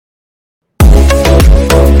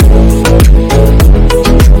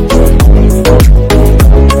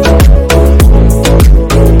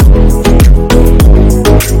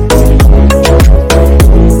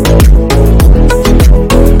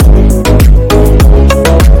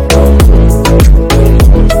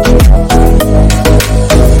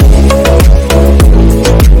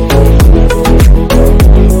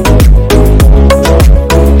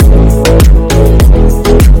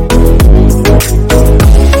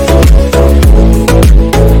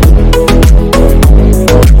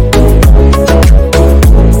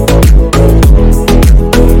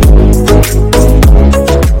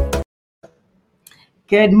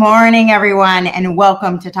Good morning, everyone, and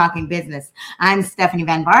welcome to Talking Business. I'm Stephanie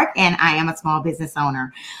Van Bark, and I am a small business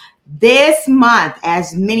owner. This month,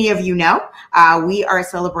 as many of you know, we are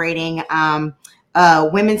celebrating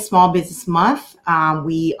Women's Small Business Month.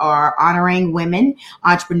 We are honoring women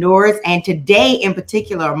entrepreneurs, and today in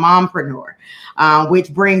particular, mompreneur,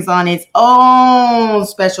 which brings on its own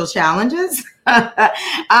special challenges. But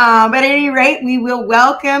at any rate, we will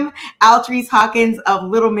welcome Altrice Hawkins of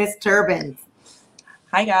Little Miss Turbans.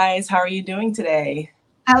 Hi guys, how are you doing today?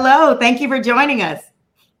 Hello, thank you for joining us.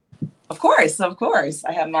 Of course.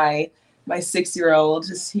 I have my 6-year-old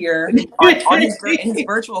just here on his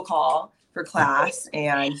virtual call for class,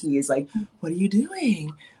 and he is like, "What are you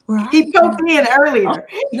doing?" He poked me in earlier.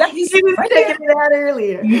 Yeah, he was right checking it out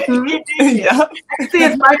earlier. Mm-hmm. Yeah. I see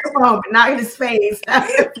his microphone, but not his face.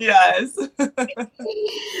 Yes.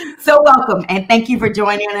 So welcome, and thank you for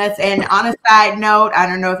joining us. And on a side note, I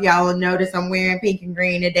don't know if y'all will notice I'm wearing pink and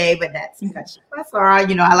green today, but that's because she's my Sarah.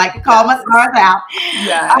 You know, I like to call my stars out.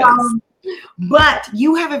 Yes. But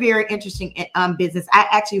you have a very interesting business. I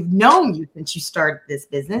actually have known you since you started this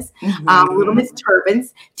business, Little Miss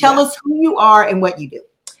Turbans. Tell us who you are and what you do.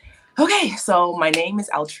 Okay, so my name is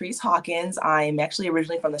Altrice Hawkins. I'm actually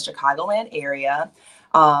originally from the Chicagoland area.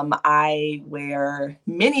 I wear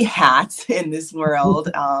many hats in this world,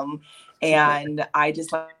 and I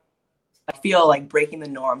feel like breaking the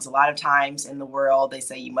norms. A lot of times in the world, they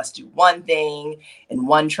say you must do one thing in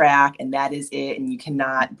one track, and that is it, and you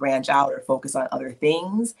cannot branch out or focus on other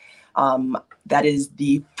things. That is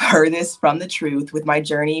the furthest from the truth with my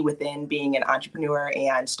journey within being an entrepreneur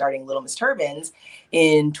and starting Little Miss Turbans.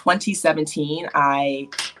 In 2017, I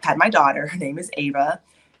had my daughter. Her name is Ava,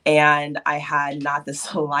 and I had not the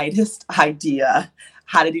slightest idea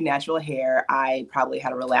how to do natural hair. I probably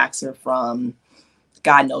had a relaxer from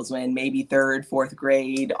God knows when, maybe 3rd, 4th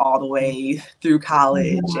grade, all the way through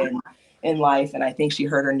college and in life. And I think she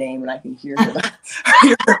heard her name, and I can hear her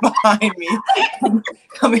behind me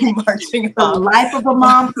coming marching The up. life of a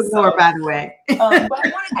mompreneur, by the way. But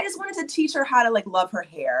I just wanted to teach her how to love her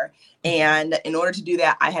hair. And in order to do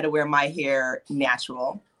that, I had to wear my hair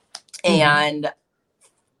natural. And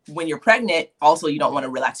when you're pregnant, also, you don't want to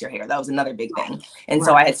relax your hair. That was another big thing. And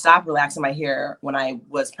so I had stopped relaxing my hair when I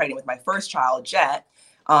was pregnant with my first child, Jet,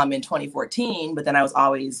 in 2014. But then I was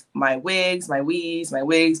always my wigs, my weaves,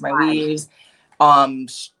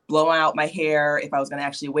 blowing out my hair if I was going to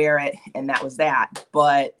actually wear it. And that was that.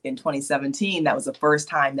 But in 2017, that was the first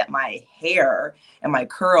time that my hair and my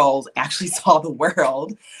curls actually saw the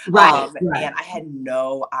world. And I had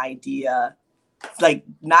no idea. I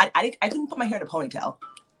couldn't put my hair in a ponytail.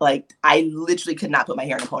 I literally could not put my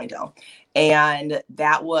hair in a ponytail. And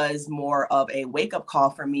that was more of a wake-up call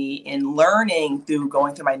for me in learning through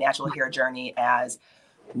going through my natural hair journey as,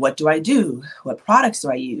 what do I do? What products do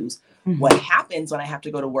I use? What happens when I have to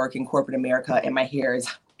go to work in corporate America and my hair is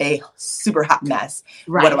a super hot mess?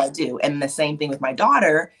 What do I do? And the same thing with my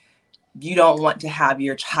daughter. You don't want to have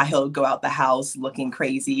your child go out the house looking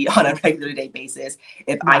crazy on a regular day basis.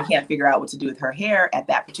 If I can't figure out what to do with her hair at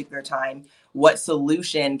that particular time, what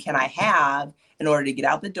solution can I have in order to get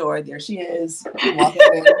out the door? There she is. Walking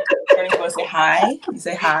in. Turning to say hi. You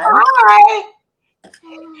say hi. Hi.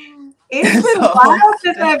 It's been a while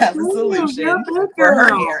since I've seen a solution for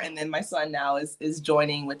her hair. And then my son now is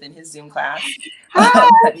joining within his Zoom class. Hi.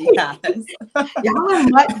 Y'all are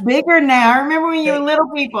much bigger now. I remember when you were little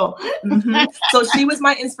people. So she was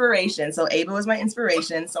my inspiration. So Ava was my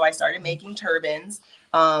inspiration. So I started making turbans.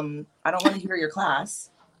 I don't want to hear your class.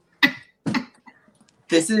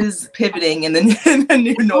 This is pivoting in the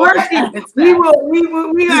new norm.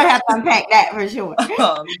 We're gonna have to unpack that for sure.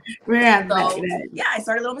 I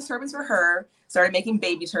started Little Miss Turbans for her. Started making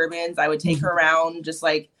baby turbans. I would take her around, just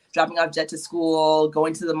dropping off Jet to school,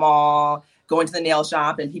 going to the mall, going to the nail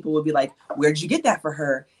shop, and people would be like, "Where'd you get that for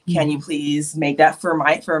her? Can you please make that for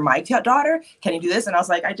my daughter? Can you do this?" And I was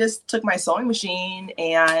like, I just took my sewing machine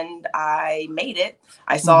and I made it.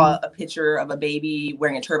 I saw a picture of a baby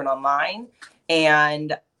wearing a turban online.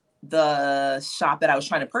 And the shop that I was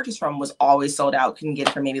trying to purchase from was always sold out. Couldn't get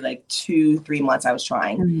it for maybe 2-3 months I was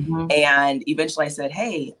trying. And eventually I said,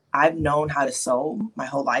 hey, I've known how to sew my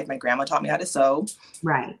whole life. My grandma taught me how to sew.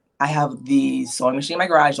 Right. I have the sewing machine in my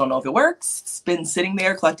garage. Don't know if it works. It's been sitting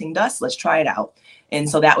there collecting dust. Let's try it out. And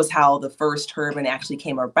so that was how the first turban actually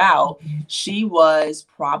came about. She was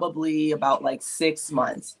probably about 6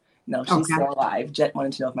 months. No, she's still alive. Jet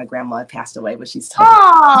wanted to know if my grandma had passed away, but she's still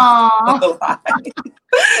alive.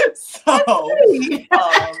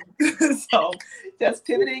 So just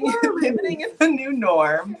pivoting in the new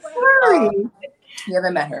norm. You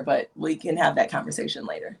haven't met her, but we can have that conversation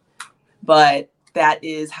later. But that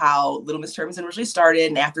is how Little Miss Turbans originally started.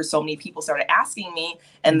 And after so many people started asking me,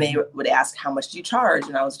 and they would ask, how much do you charge?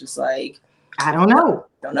 And I was just like, I don't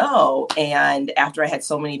know. And after I had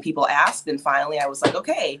so many people ask, then finally I was like,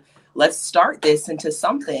 okay, let's start this into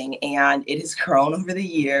something. And it has grown over the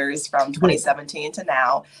years from 2017 to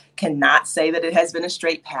now. Cannot say that it has been a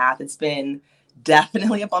straight path. It's been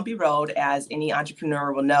definitely a bumpy road, as any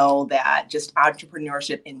entrepreneur will know, that just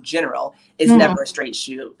entrepreneurship in general is never a straight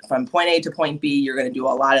shoot. From point A to point B, you're going to do a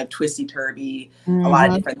lot of twisty turvy, a lot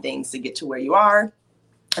of different things to get to where you are.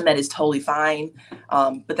 And that is totally fine.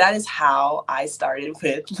 But that is how I started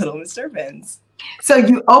with Little Miss Turbans. So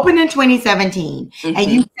you opened in 2017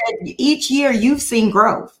 and you said each year you've seen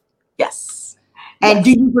growth. Yes. And do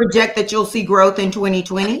you project that you'll see growth in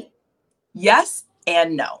 2020? Yes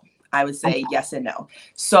and no. I would say yes and no.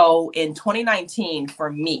 So in 2019, for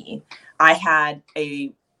me, I had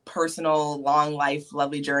a personal, long life,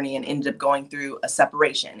 lovely journey and ended up going through a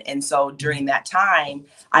separation. And so during that time,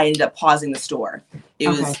 I ended up pausing the store. It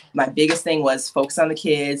was, my biggest thing was focus on the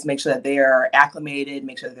kids, make sure that they are acclimated,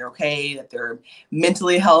 make sure that they're okay, that they're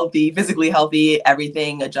mentally healthy, physically healthy,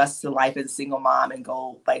 everything, adjust to life as a single mom and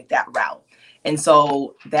go like that route. And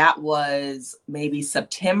so that was maybe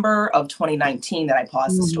September of 2019 that I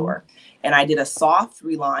paused the store. And I did a soft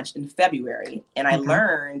relaunch in February. And I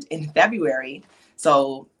learned in February,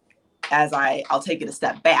 so I'll take it a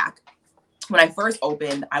step back. When I first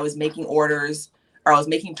opened, I was making orders, or I was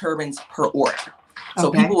making turbans per order.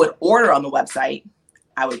 So people would order on the website.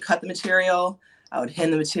 I would cut the material, I would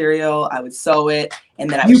hem the material, I would sew it, and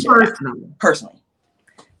then I would ship it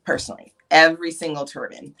personally, every single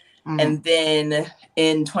turban. And then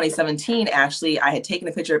in 2017, actually, I had taken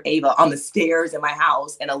a picture of Ava on the stairs in my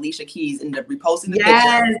house, and Alicia Keys ended up reposting the picture.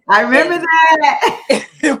 Yes, I remember that.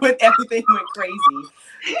 Everything went crazy.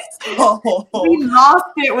 So, we lost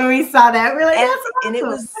it when we saw that. We're like, and it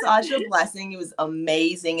was such a blessing. It was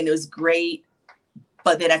amazing, and it was great.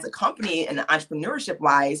 But then as a company and entrepreneurship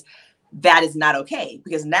wise, that is not okay,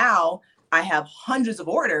 because now I have hundreds of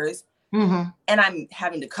orders. And I'm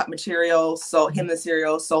having to cut material, hem the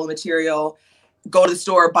material, sew material, go to the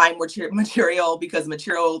store, buy more material, because the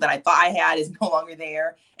material that I thought I had is no longer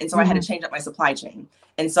there. And so I had to change up my supply chain.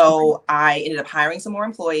 And so I ended up hiring some more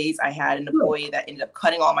employees. I had an employee that ended up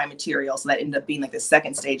cutting all my material. So that ended up being like the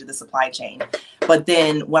second stage of the supply chain. But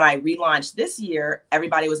then when I relaunched this year,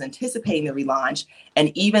 everybody was anticipating the relaunch.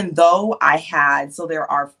 And even though so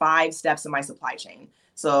there are 5 steps in my supply chain.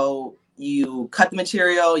 So you cut the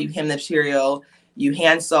material, you hem the material, you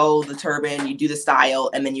hand sew the turban, you do the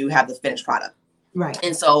style, and then you have the finished product. Right.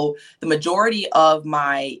 And so the majority of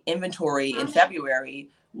my inventory in February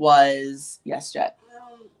was, yes, Jet?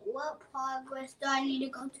 What progress do I need to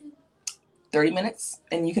go to? 30 minutes.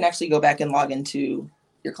 And you can actually go back and log into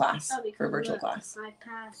your class for a virtual class. I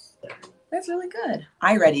passed. That's really good.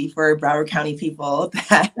 iReady for Broward County people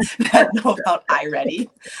that know about iReady.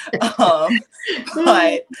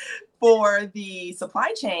 But for the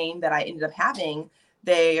supply chain that I ended up having,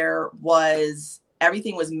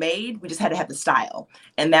 everything was made. We just had to have the style.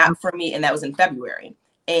 And that for me, and that was in February.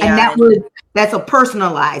 And that's a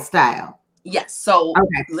personalized style. Yes. So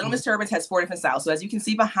Little Miss Turbans has 4 different styles. So as you can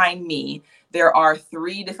see behind me, there are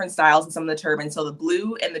 3 different styles in some of the turbans. So the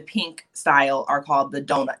blue and the pink style are called the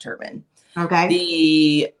donut turban. Okay.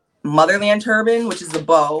 The motherland turban, which is the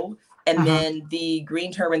bow, and then the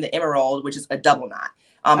green turban, the emerald, which is a double knot.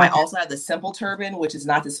 I also have the simple turban, which is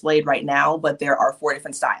not displayed right now, but there are 4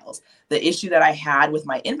 different styles. The issue that I had with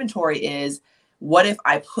my inventory is, what if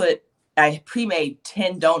I pre-made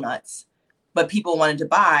 10 donuts, but people wanted to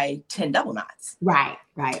buy 10 double knots? Right.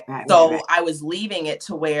 So I was leaving it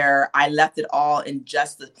to where I left it all in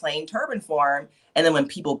just the plain turban form. And then when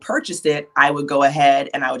people purchased it, I would go ahead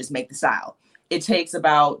and I would just make the style. It takes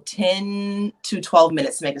about 10 to 12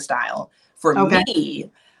 minutes to make a style. For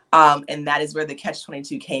me, and that is where the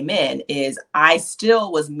catch-22 came in, is I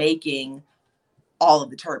still was making all of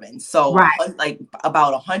the turbans. So like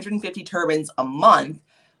about 150 turbans a month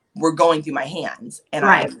were going through my hands. And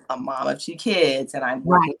I'm a mom of 2 kids, and I'm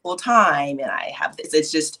working full time, and I have this.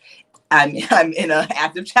 It's just, I'm in an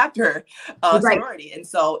active chapter sorority. And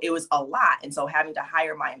so it was a lot. And so having to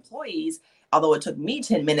hire my employees, although it took me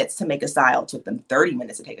 10 minutes to make a style, it took them 30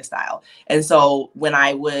 minutes to take a style. And so when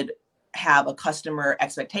I would have a customer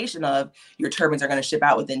expectation of, your turbans are going to ship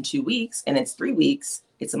out within 2 weeks, and it's 3 weeks,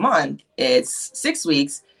 it's a month, it's 6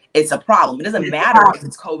 weeks, it's a problem. It doesn't matter if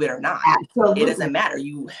it's COVID or not. Absolutely. It doesn't matter.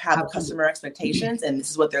 You have customer expectations, and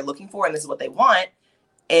this is what they're looking for, and this is what they want,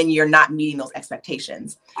 and you're not meeting those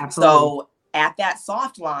expectations. Absolutely. So at that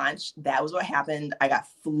soft launch, that was what happened. I got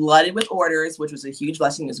flooded with orders, which was a huge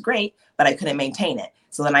blessing. It was great, but I couldn't maintain it.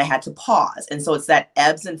 So then I had to pause. And so it's that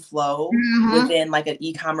ebbs and flow within like an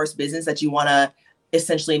e-commerce business that you want to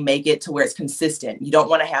essentially make it to where it's consistent. You don't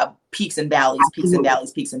want to have peaks and valleys, peaks and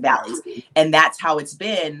valleys, peaks and valleys. And that's how it's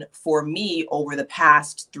been for me over the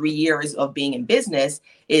past 3 years of being in business.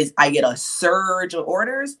 Is I get a surge of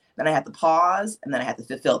orders, then I have to pause, and then I have to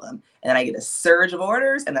fulfill them. And then I get a surge of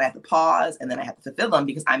orders, and then I have to pause, and then I have to fulfill them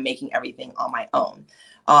because I'm making everything on my own.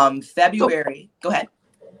 February, go ahead.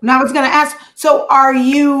 Now I was going to ask, so are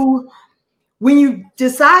you, when you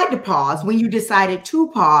decide to pause, when you decided to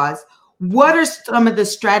pause, what are some of the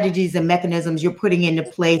strategies and mechanisms you're putting into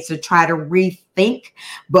place to try to rethink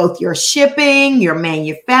both your shipping, your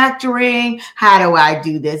manufacturing? How do I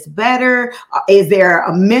do this better? Is there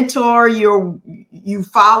a mentor you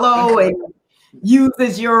follow and use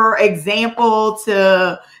as your example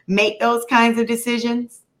to make those kinds of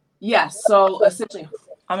decisions? Yes. So essentially,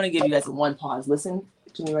 I'm going to give you guys one pause. Listen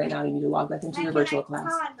to me right now. You need to log back into your virtual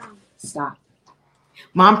class. Stop.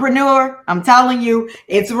 Mompreneur, I'm telling you,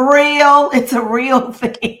 it's real. It's a real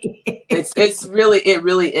thing. It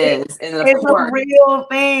really is. And it's a real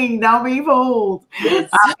thing. Don't be fooled.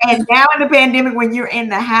 And now in the pandemic, when you're in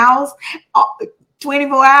the house,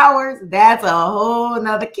 24 hours, that's a whole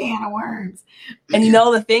nother can of worms. And you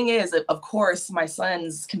know, the thing is, of course, my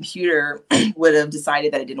son's computer would have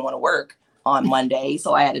decided that it didn't want to work on Monday.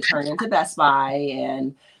 So I had to turn into Best Buy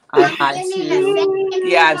and I had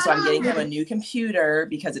to, so I'm getting him a new computer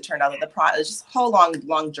because it turned out that it's just a whole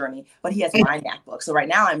long journey, but he has my MacBook. So right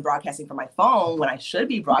now I'm broadcasting from my phone when I should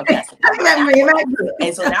be broadcasting from my MacBook.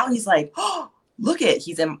 And so now he's like, oh, look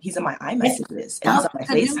he's in my iMessages and he's on my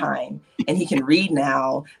FaceTime and he can read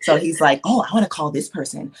now. So he's like, oh, I want to call this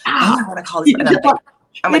person. Oh, I want to call this person.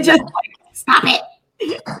 I'm like, stop it.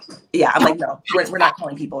 Yeah, I'm like, no, we're not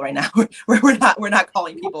calling people right now. We're not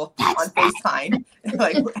calling people on FaceTime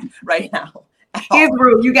like right now. Here's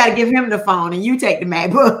Rue, you got to give him the phone and you take the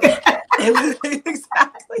MacBook.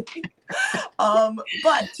 Exactly.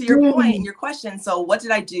 But to your point, your question, so what did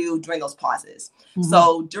I do during those pauses?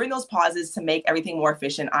 So during those pauses, to make everything more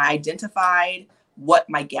efficient, I identified what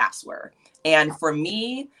my gaps were. And for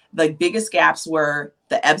me, the biggest gaps were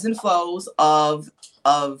the ebbs and flows of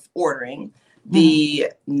ordering,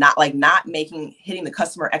 the not hitting the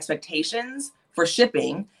customer expectations for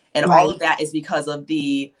shipping. And all of that is because of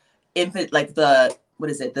the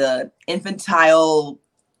the infantile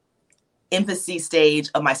infancy stage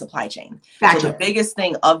of my supply chain. Gotcha. So the biggest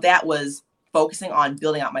thing of that was focusing on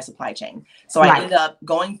building out my supply chain. So I ended up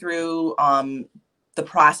going through the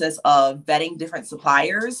process of vetting different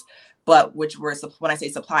suppliers, but which were, when I say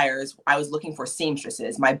suppliers, I was looking for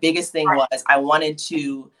seamstresses. My biggest thing was I wanted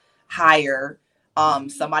to hire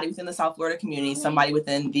somebody within the South Florida community, somebody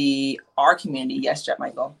within our community. Yes, Jet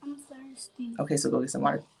Michael. I'm thirsty. Okay, so go get some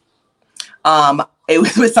water. It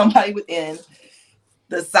was with somebody within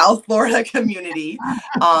the South Florida community,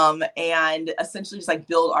 and essentially just like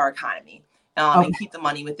build our economy, and keep the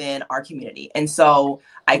money within our community. And so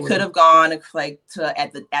I could have gone at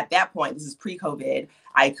that point, this is pre-COVID,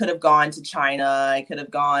 I could have gone to China, I could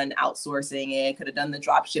have gone outsourcing it, could have done the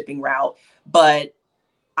drop shipping route, but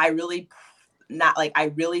I really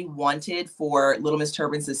wanted for Little Miss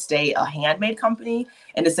Turbans to stay a handmade company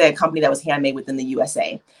and to stay a company that was handmade within the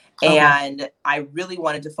USA. And I really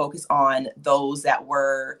wanted to focus on those that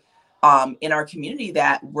were in our community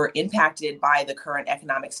that were impacted by the current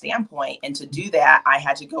economic standpoint. And to do that, I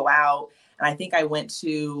had to go out, and I think I went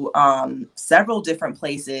to several different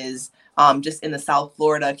places just in the South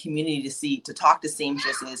Florida community to talk to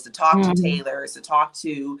seamstresses, to talk to tailors, to talk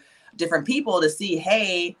to different people to see,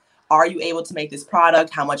 hey, are you able to make this product?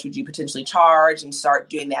 How much would you potentially charge? And start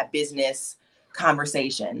doing that business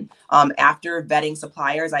conversation. After vetting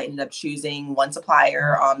suppliers, I ended up choosing one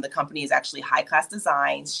supplier. The company is actually High Class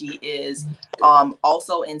Designs. She is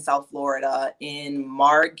also in South Florida in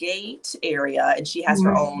Margate area, and she has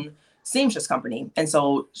her own seamstress company. And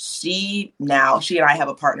so she and I have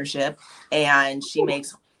a partnership, and she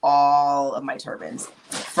makes all of my turbans.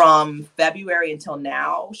 From February until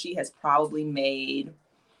now, she has probably made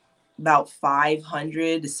about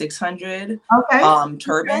 500 to 600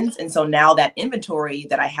 turbans. And so now that inventory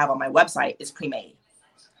that I have on my website is pre-made.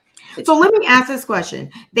 So let me ask this question.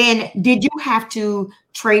 Then did you have to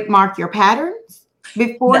trademark your patterns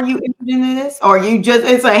before you entered into this? Or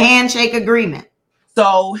it's a handshake agreement?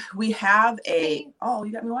 So we have you got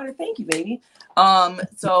me water. Thank you, baby.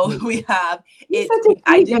 So we have it.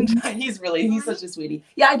 He's such a sweetie.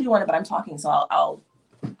 Yeah, I do want it, but I'm talking. So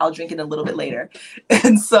I'll drink it a little bit later.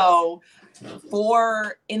 And so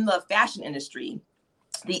in the fashion industry,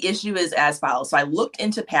 the issue is as follows. So I looked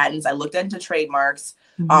into patents, I looked into trademarks.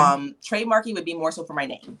 Trademarking would be more so for my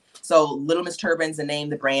name. So Little Miss Turbans, the name,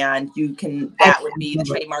 the brand, that would be, the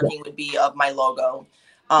trademarking would be of my logo.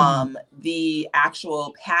 The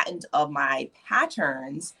actual patent of my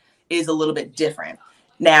patterns is a little bit different.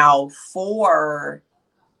 Now for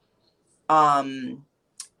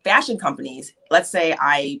fashion companies, let's say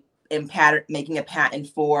I am making a patent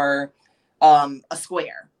for a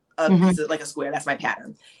square, piece of, like a square, that's my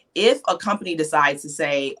pattern. If a company decides to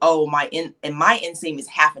say, oh, my inseam is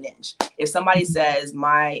 1/2 inch. If somebody says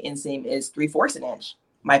my inseam is 3/4 an inch,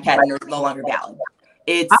 my patent is no longer valid.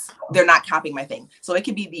 They're not copying my thing. So it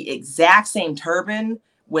could be the exact same turban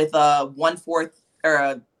with a 1/4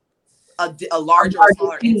 or a larger or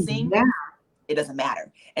smaller inseam. Yeah. It doesn't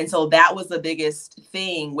matter. And so that was the biggest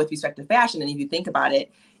thing with respect to fashion. And if you think about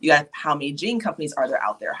it, you got how many jean companies are there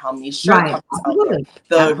out there? How many shirt companies out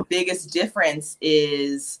there? The biggest difference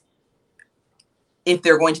is if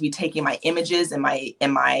they're going to be taking my images and my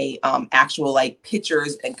actual like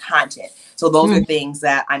pictures and content. So those are things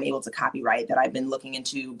that I'm able to copyright, that I've been looking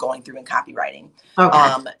into going through and copywriting.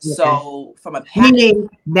 So from a patent, meaning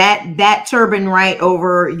that turban right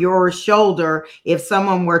over your shoulder, if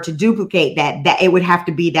someone were to duplicate that it would have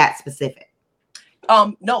to be that specific.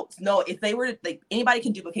 No. If they were like, anybody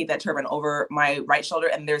can duplicate that turban over my right shoulder,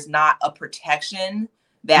 and there's not a protection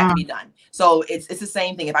that can be done. So it's the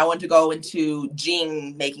same thing. If I want to go into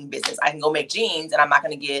jean making business, I can go make jeans, and I'm not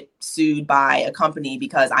going to get sued by a company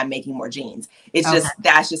because I'm making more jeans. It's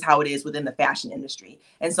that's just how it is within the fashion industry.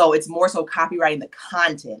 And so it's more so copywriting the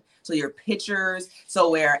content. So your pictures.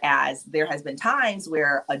 So whereas there has been times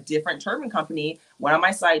where a different turban company went on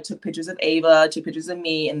my site, took pictures of Ava, took pictures of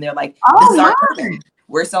me, and they're like, this is our turban.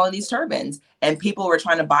 We're selling these turbans. And people were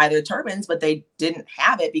trying to buy their turbans, but they didn't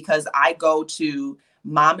have it because I go to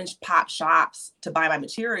mom and pop shops to buy my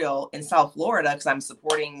material in South Florida because I'm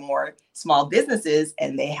supporting more small businesses,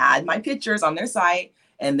 and they had my pictures on their site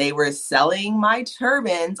and they were selling my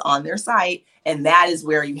turbans on their site. And that is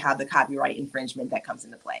where you have the copyright infringement that comes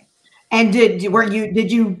into play. And did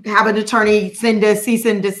you have an attorney send a cease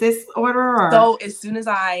and desist order? Or? So as soon as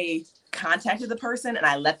I contacted the person and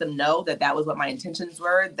I let them know that was what my intentions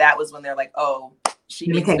were, that was when they're like, oh, she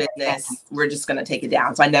means business. We're just going to take it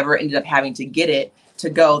down. So I never ended up having to get it to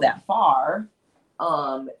go that far.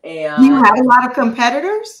 And you have a lot of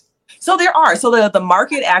competitors? So there are. So the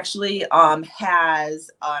market actually has,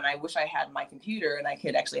 and I wish I had my computer and I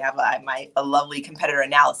could actually have a lovely competitor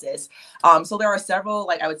analysis. So there are several,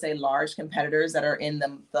 like I would say, large competitors that are in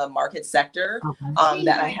the market sector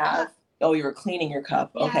that I have. Oh, you were cleaning your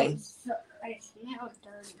cup. Okay. Yeah, it smelled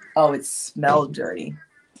dirty. Oh, it smelled dirty.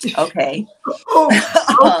 Okay. Okay.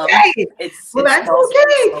 That's okay. So at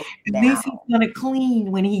least he's gonna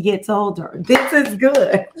clean when he gets older. This is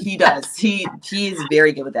good. He does. He is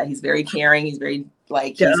very good with that. He's very caring. He's very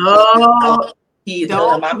like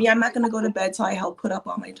mommy, I'm not gonna go to bed till I help put up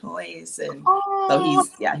all my toys. And so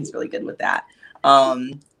he's really good with that.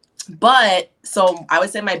 But so I would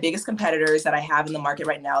say my biggest competitors that I have in the market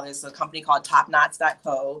right now, there's a company called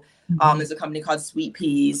topknots.co. There's a company called Sweet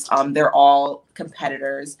Peas. They're all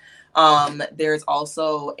competitors. There's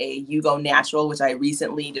also a Yugo Natural, which I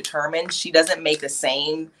recently determined she doesn't make the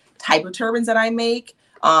same type of turbans that I make.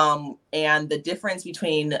 And the difference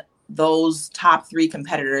between those top 3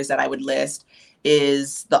 competitors that I would list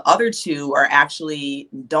is the other 2 are actually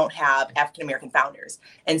don't have African-American founders.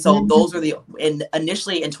 And so those are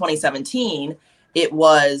initially in 2017, it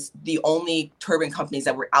was the only turban companies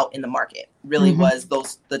that were out in the market, really was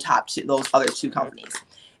the top 2, those other 2 companies.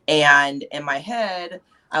 And in my head,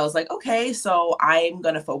 I was like, okay, so I'm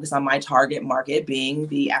going to focus on my target market being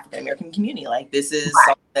the African-American community. Like this is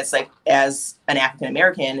something that's like, as an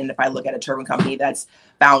African-American, and if I look at a turban company that's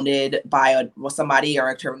founded by somebody, or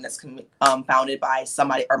a turban that's founded by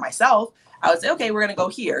somebody or myself, I would say, okay, we're going to go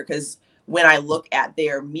here. Because when I look at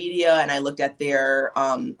their media and I looked at their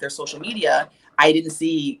social media, I didn't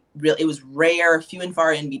see it was rare, few and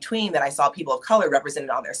far in between that I saw people of color represented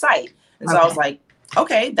on their site. And so I was like,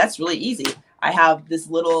 okay, that's really easy. I have this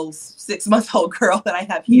little 6-month-old girl that I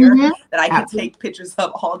have here that I can take pictures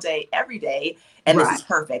of all day, every day. And this is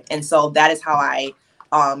perfect. And so that is how I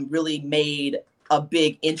really made a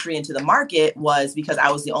big entry into the market, was because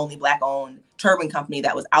I was the only Black-owned turban company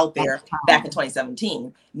that was out there back in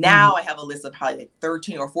 2017. Now I have a list of probably like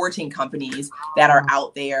 13 or 14 companies that are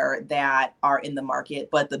out there that are in the market.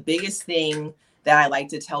 But the biggest thing that I like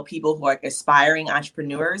to tell people who are aspiring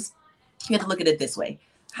entrepreneurs, you have to look at it this way.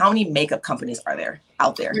 How many makeup companies are there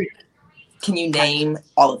out there? Can you name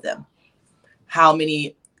all of them? How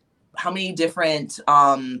many different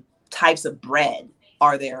types of bread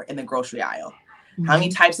are there in the grocery aisle? How many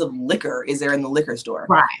types of liquor is there in the liquor store?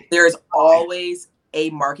 Right. There's always a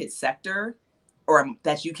market sector or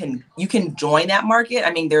that you can join that market.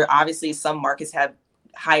 I mean, there obviously some markets have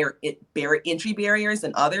higher entry barriers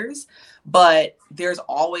than others, but there's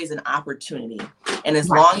always an opportunity. And as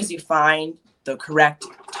long as you find the correct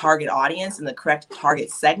target audience and the correct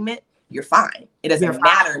target segment, you're fine. It doesn't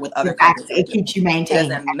matter with other companies. It keeps you maintained.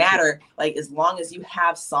 It doesn't matter. Like, as long as you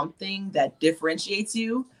have something that differentiates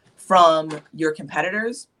you from your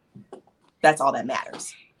competitors, that's all that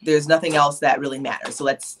matters. There's nothing else that really matters. So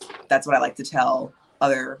that's what I like to tell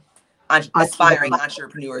other aspiring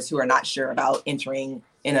entrepreneurs who are not sure about entering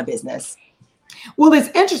in a business. Well, it's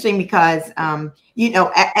interesting because, as you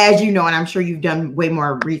know, and I'm sure you've done way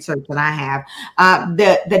more research than I have,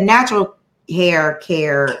 the natural hair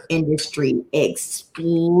care industry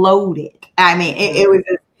exploded. I mean,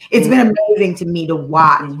 it's been amazing to me to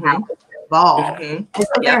watch how it's evolved. And so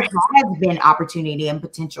there has been opportunity and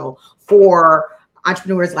potential for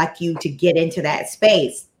entrepreneurs like you to get into that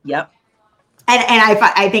space. Yep. And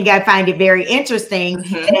I think I find it very interesting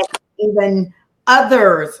that even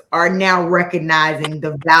others are now recognizing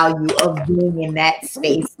the value of being in that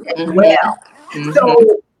space as well.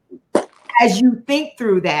 So as you think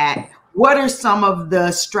through that, what are some of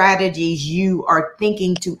the strategies you are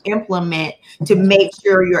thinking to implement to make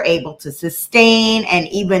sure you're able to sustain and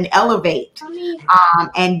even elevate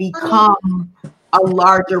and become a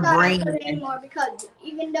larger brand? Because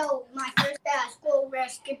even though my first day at school, we're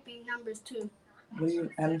skipping numbers too.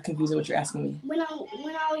 I'm confused with what you're asking me. When I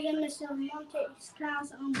was in Mr. Monte's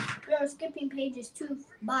class, we were skipping pages 2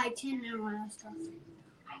 by 10 and all that stuff.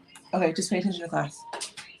 Okay, just pay attention to class.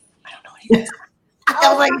 I don't know what he was. I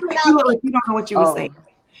was like, you don't know what you were saying.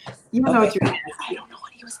 You don't know what you were saying. I don't know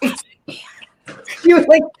what he was asking. You were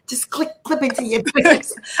like, just clip into your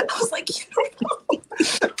face. I was like,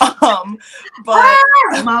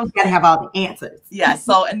 but mom's gotta have all the answers. Yeah.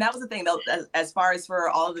 So, and that was the thing though, as far as for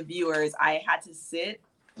all of the viewers, I had to sit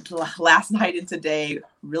last night and today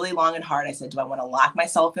really long and hard. I said, do I want to lock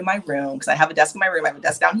myself in my room? Because I have a desk in my room. I have a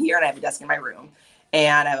desk down here and I have a desk in my room.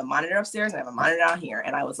 And I have a monitor upstairs and I have a monitor down here.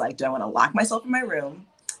 And I was like, do I want to lock myself in my room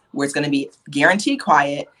where it's going to be guaranteed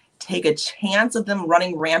quiet, take a chance of them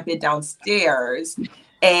running rampant downstairs,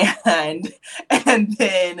 and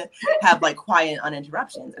then have like quiet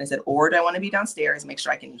uninterruptions? And I said, or do I want to be downstairs, make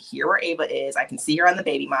sure I can hear where Ava is, I can see her on the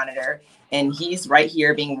baby monitor, and he's right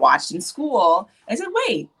here being watched in school. I said,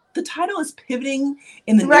 wait, the title is pivoting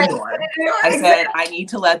in the new norm. I said, I need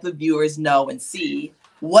to let the viewers know and see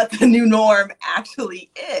what the new norm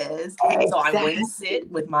actually is. So I'm going to sit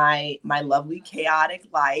with my lovely chaotic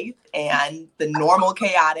life and the normal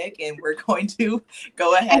chaotic, and we're going to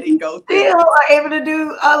go ahead and go through. Still are able to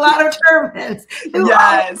do a lot of turbulence.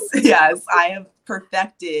 Yes. I have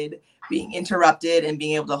perfected being interrupted and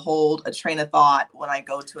being able to hold a train of thought when I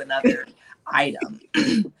go to another item.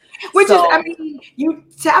 Which is, I mean, you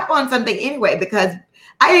tap on something anyway, because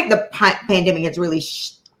I think the pandemic has really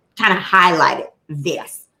kind of highlighted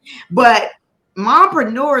this. But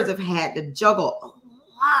mompreneurs have had to juggle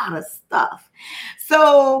a lot of stuff.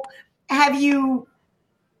 So have you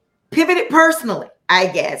pivoted personally, I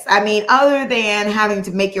guess? I mean, other than having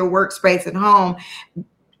to make your workspace at home,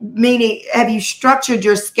 meaning have you structured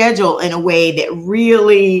your schedule in a way that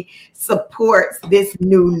really supports this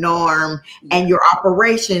new norm and your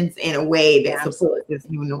operations in a way that supports this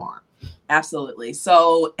new norm? Absolutely.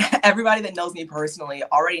 So everybody that knows me personally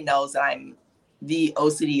already knows that I'm the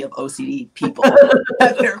OCD of OCD people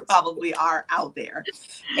that there probably are out there.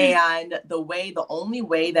 And the only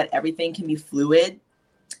way that everything can be fluid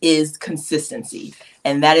is consistency.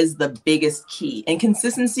 And that is the biggest key. And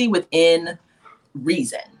consistency within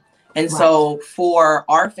reason. And so for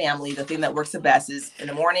our family, the thing that works the best is in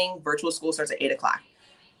the morning, virtual school starts at 8:00.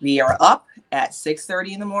 We are up at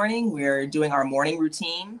 6:30 in the morning. We're doing our morning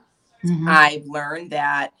routine. I've learned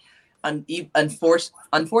that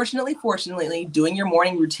fortunately, doing your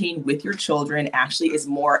morning routine with your children actually is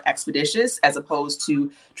more expeditious as opposed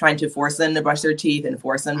to trying to force them to brush their teeth and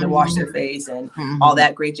force them to wash their face and all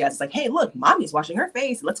that great jazz. It's like, hey, look, mommy's washing her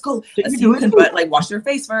face. Let's go. Let's see who can wash their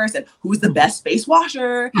face first, and who's the best face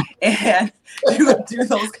washer, and do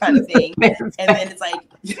those kind of things. And then it's like,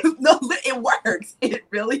 no, it works. It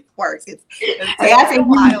really works. It's I say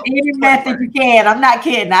any method you can. I'm not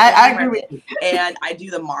kidding. I agree with you. And I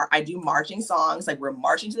do marching songs. Like, we're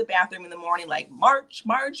marching to the bathroom in the morning, like march,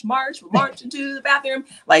 march, march, we're marching to the bathroom.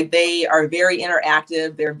 Like, they are very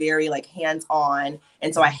interactive. They're very like hands-on.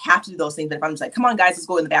 And so I have to do those things. But if I'm just like, come on guys, let's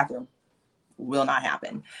go in the bathroom, will not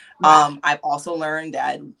happen. Right. I've also learned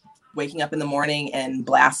that waking up in the morning and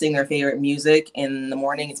blasting their favorite music in the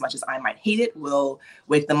morning, as much as I might hate it, will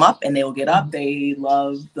wake them up and they will get up. They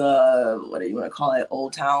love the, what do you want to call it,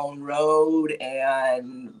 Old Town Road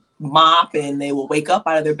and mop, and they will wake up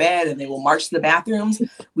out of their bed and they will march to the bathrooms.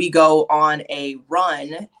 We go on a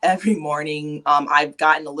run every morning. I've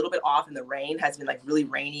gotten a little bit off in the rain, has been like really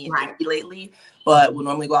rainy and icky lately, but we'll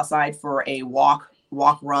normally go outside for a walk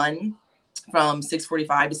run from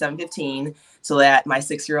 6:45 to 7:15 so that my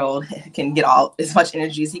 6-year-old can get all as much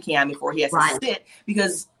energy as he can before he has to sit,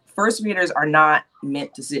 because first graders are not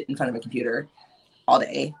meant to sit in front of a computer all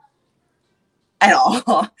day at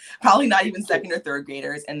all. Probably not even second or third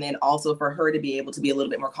graders. And then also for her to be able to be a little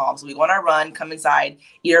bit more calm. So we go on our run, come inside,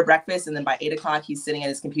 eat our breakfast, and then by 8 o'clock he's sitting at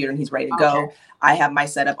his computer and he's ready to go. I have my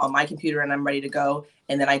setup on my computer and I'm ready to go.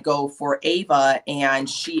 And then I go for Ava, and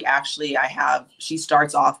she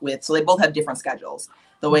starts off with, so they both have different schedules,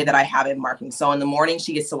 the way that I have it marking. So in the morning,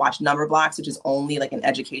 she gets to watch Number Blocks, which is only like an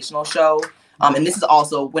educational show. And this is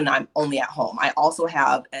also when I'm only at home. I also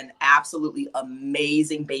have an absolutely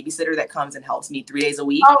amazing babysitter that comes and helps me 3 days a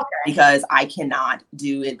week because I cannot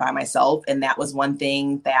do it by myself. And that was one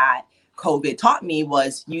thing that COVID taught me,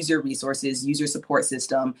 was use your resources, use your support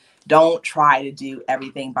system. Don't try to do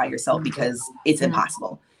everything by yourself because it's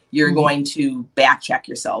impossible. You're going to backcheck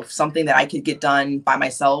yourself. Something that I could get done by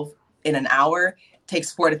myself in an hour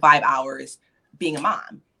takes 4 to 5 hours being a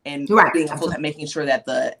mom. And being a full-time, making sure that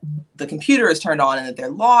the computer is turned on and that they're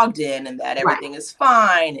logged in and that everything is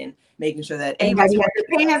fine, and making sure that everybody has their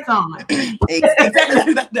pants on.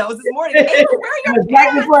 Exactly. That was this morning. Hey, where are your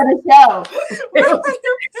right before the show. Where are your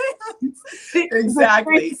pants?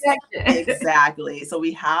 Exactly. So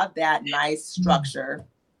we have that nice structure.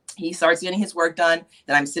 He starts getting his work done.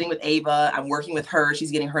 Then I'm sitting with Ava. I'm working with her.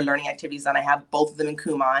 She's getting her learning activities done. I have both of them in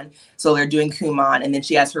Kumon. So they're doing Kumon. And then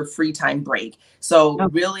she has her free time break. So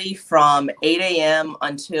really from 8 a.m.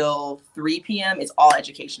 until 3 p.m., it's all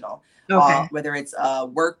educational. Whether it's a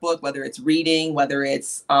workbook, whether it's reading, whether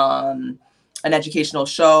it's an educational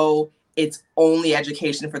show, it's only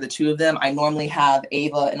education for the two of them. I normally have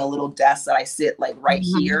Ava in a little desk that I sit like right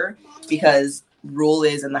here, because rule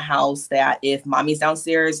is in the house that if mommy's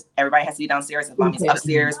downstairs, everybody has to be downstairs. If mommy's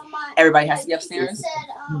upstairs, everybody has to be upstairs. Said,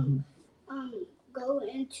 go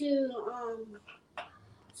into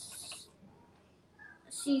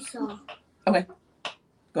Seesaw. Okay.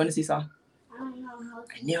 Go into Seesaw. I don't know how to.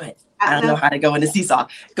 I knew it. I don't know how to go into Seesaw.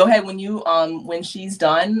 Go ahead when you when she's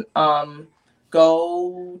done,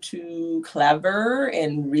 go to Clever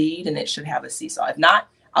and read, and it should have a Seesaw. If not,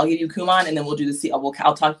 I'll give you Kumon, and then we'll do the Seesaw.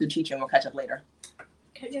 I'll talk to the teacher and we'll catch up later.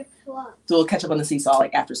 Catch up to what? So we'll catch up on the Seesaw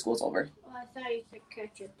like after school's over. Oh, I thought you said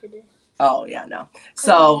catch up to this. Oh yeah, no.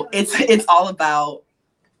 So it's all about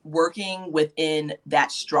working within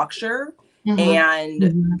that structure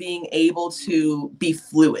and being able to be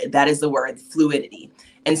fluid. That is the word, fluidity.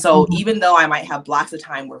 And so even though I might have blocks of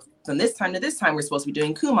time where from this time to this time, we're supposed to be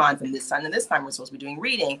doing Kumon, from this time to this time, we're supposed to be doing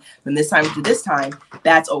reading, from this time to this time,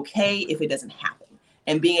 that's okay if it doesn't happen.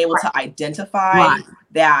 And being able to identify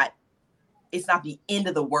that it's not the end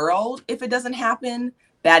of the world if it doesn't happen,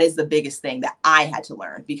 that is the biggest thing that I had to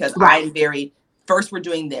learn, because I'm very, first we're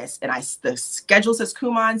doing this, and the schedule says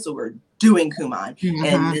Kumon, so we're doing Kumon.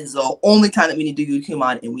 And this is the only time that we need to do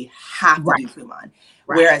Kumon, and we have to do Kumon.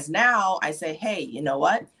 Whereas now I say, hey, you know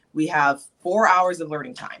what? We have 4 hours of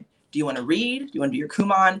learning time. Do you want to read? Do you want to do your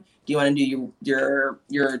Kumon? Do you want to do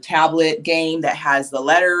your tablet game that has the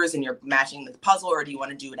letters and you're matching the puzzle, or do you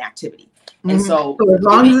want to do an activity? And so as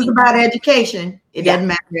long as it's about education, it doesn't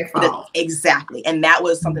matter if exactly. And that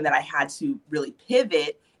was something that I had to really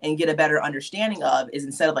pivot and get a better understanding of, is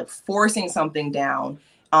instead of like forcing something down,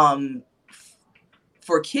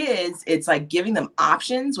 for kids, it's like giving them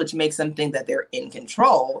options, which makes them think that they're in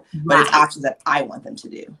control, but it's options that I want them to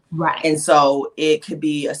do. And so it could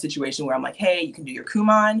be a situation where I'm like, hey, you can do your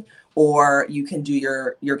Kumon, or you can do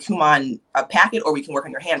your Kumon packet, or we can work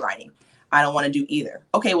on your handwriting. I don't want to do either.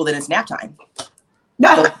 Okay, well then it's nap time.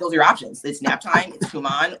 Those are your options. It's nap time, it's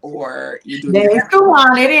Kumon, or you do it.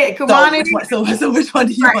 Kumon, it is. Kumon, it is. So which one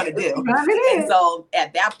do you want to do? And so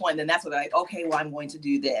at that point, then that's what I'm like, okay, well, I'm going to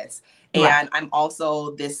do this. And I'm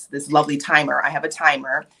also this lovely timer. I have a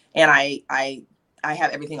timer, and I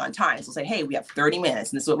have everything on time. So say, hey, we have 30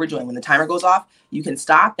 minutes, and this is what we're doing. When the timer goes off, you can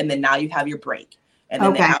stop, and then now you have your break. And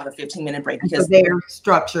then they have a 15-minute break, because they're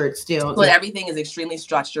structured still. So everything is extremely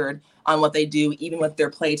structured on what they do. Even with their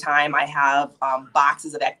playtime, I have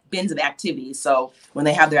boxes of bins of activities. So when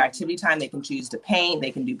they have their activity time, they can choose to paint,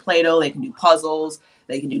 they can do Play-Doh, they can do puzzles,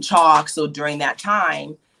 they can do chalk. So during that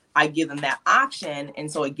time, I give them that option. And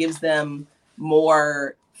so it gives them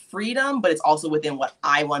more freedom, but it's also within what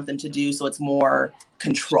I want them to do. So it's more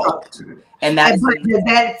controlled. And that's does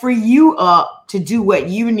that free you up to do what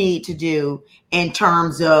you need to do in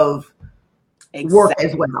terms of work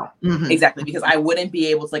as well. Mm-hmm. Exactly. Because I wouldn't be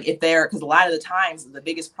able to, like, because a lot of the times the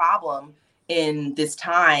biggest problem in this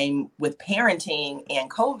time with parenting and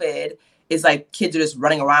COVID is like kids are just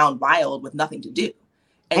running around wild with nothing to do.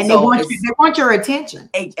 And so they want your attention.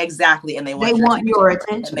 Exactly. And they want your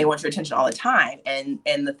attention. And they want your attention all the time. And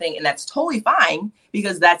that's totally fine,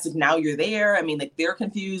 because that's now you're there. I mean, like, they're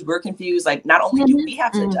confused, we're confused. Like, not only do we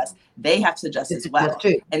have to adjust, they have to adjust as well.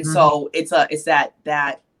 And so it's that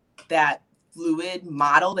fluid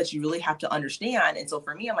model that you really have to understand. And so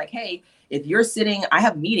for me, I'm like, hey, if you're sitting, I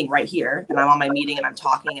have a meeting right here, and I'm on my meeting and I'm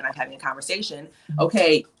talking and I'm having a conversation.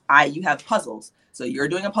 Okay, you have puzzles. So you're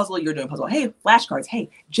doing a puzzle, you're doing a puzzle. Hey, flashcards. Hey,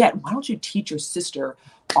 Jet, why don't you teach your sister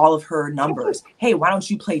all of her numbers? Hey, why don't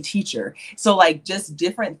you play teacher? So like just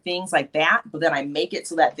different things like that. But then I make it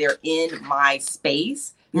so that they're in my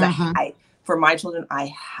space. For my children,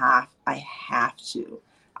 I have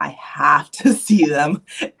to see them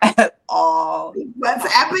at all.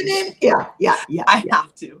 What's happening? Yeah. I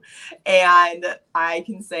have to. And I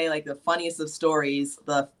can say, like, the funniest of stories,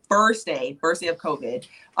 the first day of COVID,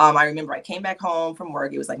 I remember I came back home from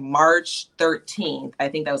work. It was like March 13th. I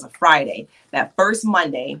think that was a Friday. That first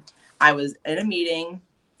Monday, I was in a meeting.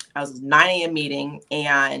 I was a 9 a.m. meeting,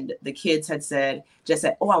 and the kids had said,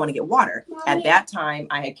 oh, I want to get water. Mommy, at that time,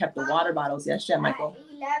 I had kept the water bottles. Yes, Jen, Michael?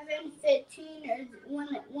 11:15 is when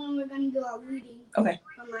we're going to do our reading. Okay.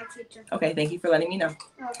 From my teacher. Okay, thank you for letting me know.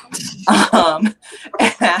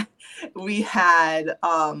 Okay. We had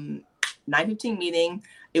 9:15 meeting.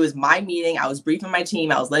 It was my meeting. I was briefing my team.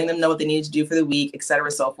 I was letting them know what they needed to do for the week, et cetera,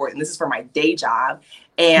 so forth. And this is for my day job.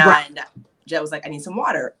 And Jet was like, I need some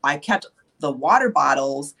water. I kept the water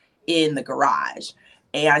bottles in the garage.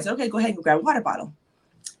 And I said, okay, go ahead and go grab a water bottle.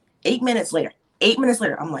 8 minutes later, I'm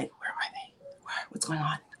like, where are they? What's going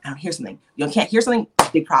on? I don't hear something. You can't hear something?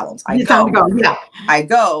 Big problems. I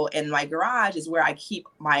go, and my garage is where I keep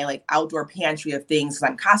my like outdoor pantry of things, because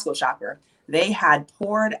I'm a Costco shopper. They had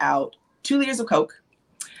poured out 2 liters of Coke,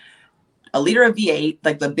 a liter of V8,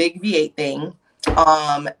 like the big V8 thing.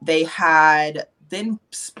 They had then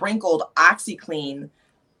sprinkled OxyClean,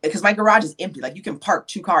 because my garage is empty. Like, you can park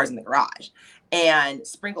 2 cars in the garage, and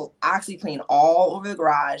sprinkled OxyClean all over the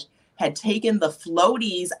garage. Had taken the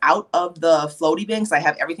floaties out of the floaty bin, because I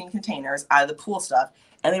have everything in containers, out of the pool stuff,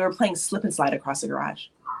 and they were playing slip and slide across the garage.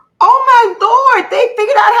 Oh my Lord, they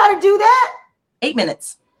figured out how to do that? 8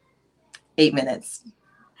 minutes. 8 minutes.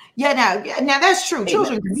 Yeah, now that's true.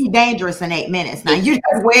 Children can be dangerous in 8 minutes. Now, you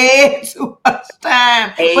have way too much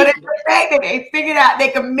time. But it's the fact that they figured out they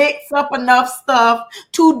can mix up enough stuff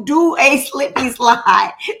to do a slippy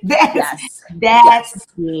slide. That's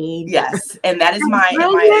yes. And that is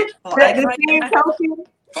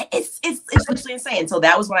it's actually insane. So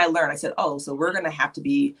that was when I learned. I said, oh, so we're going to have to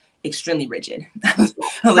be extremely rigid.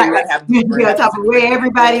 Where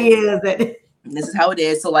everybody is. And this is how it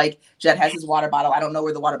is. So like Jet has his water bottle. I don't know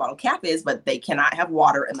where the water bottle cap is, but they cannot have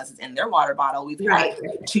water unless it's in their water bottle. We've had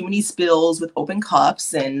too many spills with open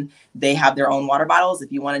cups, and they have their own water bottles.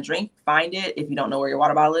 If you want to drink, find it. If you don't know where your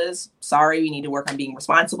water bottle is, sorry, we need to work on being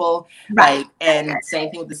responsible. And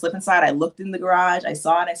same thing with the slip and slide. I looked in the garage, I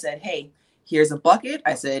saw it, I said, hey, here's a bucket.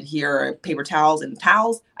 I said, here are paper towels and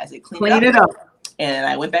towels. I said, clean it up. And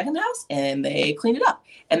I went back in the house and they cleaned it up.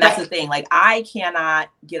 And that's the thing. Like, I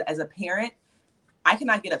cannot get, as a parent, I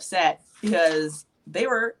cannot get upset because it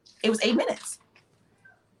was 8 minutes.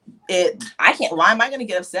 Why am I going to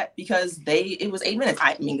get upset because it was 8 minutes?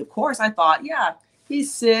 I mean, of course I thought, yeah,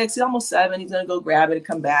 he's 6, he's almost 7. He's going to go grab it and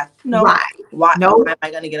come back. No, why am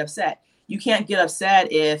I going to get upset? You can't get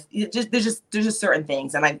upset if there's just certain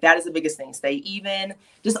things. And that is the biggest thing. Stay even,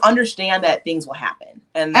 just understand that things will happen.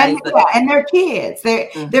 And they're kids.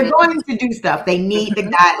 They're going to do stuff. They need the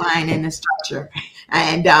guideline and the structure.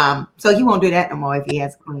 And so he won't do that no more if he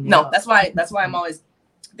has clean. No, that's why I'm always,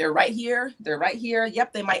 they're right here.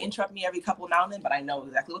 Yep, they might interrupt me every couple now and then, but I know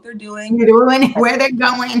exactly what they're doing. Where they're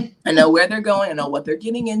going. I know where they're going. I know what they're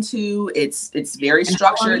getting into. It's very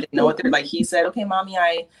structured. They know what they're, like he said, okay, mommy,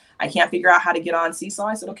 I can't figure out how to get on Seesaw.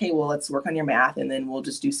 I said, okay, well, let's work on your math, and then we'll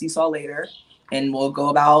just do Seesaw later, and we'll go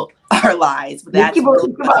about our lives. But that's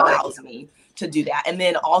really what allows me to do that. And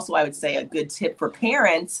then also, I would say a good tip for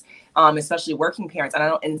parents, especially working parents,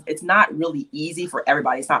 and it's not really easy for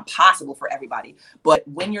everybody. It's not possible for everybody. But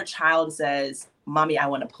when your child says, mommy, I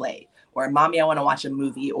want to play, or mommy, I want to watch a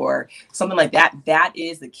movie, or something like that, that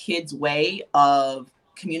is the kid's way of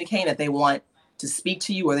communicating that they want to speak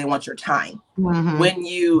to you or they want your time. Mhm. When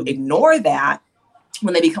you ignore that,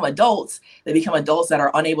 when they become adults that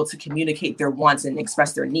are unable to communicate their wants and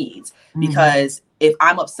express their needs. Because if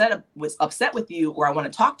I'm upset with you, or I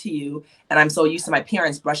want to talk to you, and I'm so used to my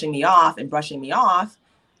parents brushing me off,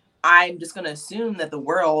 I'm just going to assume that the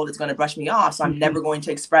world is going to brush me off. So I'm never going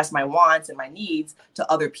to express my wants and my needs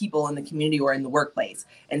to other people in the community or in the workplace.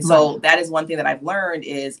 And so that is one thing that I've learned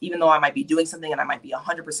is, even though I might be doing something and I might be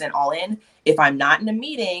 100% all in, if I'm not in a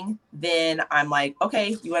meeting, then I'm like,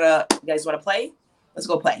 okay, you guys want to play? Let's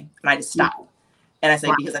go play. And I just stop. And I say,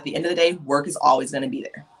 because at the end of the day, work is always going to be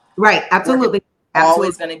there. Right. Absolutely.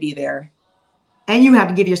 Always going to be there. And you have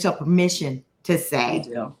to give yourself permission to say,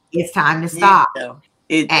 it's time to stop.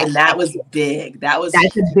 And that was big. That's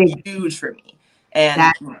huge for me. And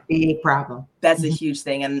that's a big problem. That's a huge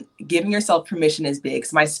thing. And giving yourself permission is big.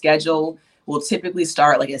 So my schedule will typically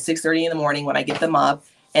start like at 6:30 in the morning when I get them up.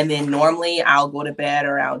 And then normally I'll go to bed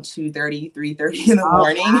around 2:30, 3:30 in the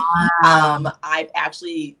morning. Wow. I've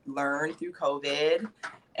actually learned through COVID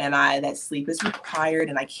that sleep is required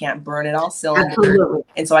and I can't burn it all cylinders. Absolutely.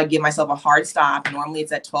 And so I give myself a hard stop. Normally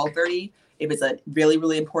it's at 12:30. If it's a really,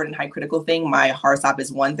 really important high critical thing, my hard stop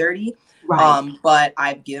is 1:30. Right. But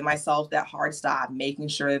I've given myself that hard stop, making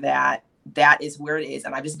sure that is where it is.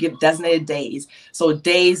 And I just give designated days. So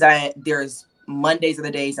there's Mondays are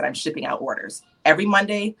the days that I'm shipping out orders. Every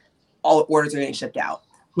Monday, all orders are getting shipped out.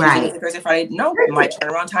 Right. Tuesday, Thursday, Friday, no. My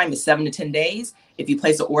turnaround time is 7 to 10 days. If you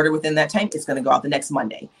place an order within that time, it's going to go out the next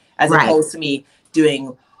Monday. As opposed to me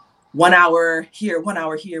doing 1 hour here, 1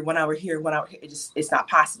 hour here, 1 hour here, 1 hour here. It's not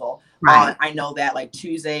possible. Right. I know that like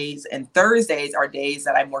Tuesdays and Thursdays are days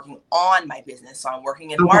that I'm working on my business. So I'm working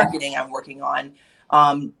in marketing. I'm working on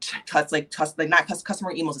customer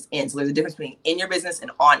emails is in. So there's a difference between in your business and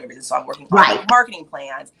on your business. So I'm working on marketing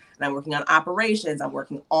plans and I'm working on operations. I'm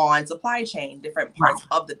working on supply chain, different parts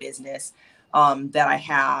of the business that I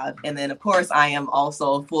have. And then of course I am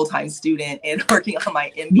also a full-time student and working on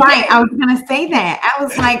my MBA. Right. I was going to say that. I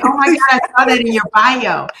was like, oh my God, I saw that in your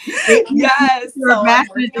bio. Yes. Your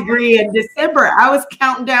master's degree in December. I was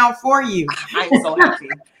counting down for you. I'm so happy.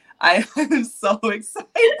 I am so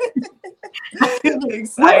excited.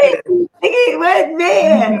 What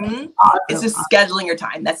man? Mm-hmm. Awesome. It's just scheduling your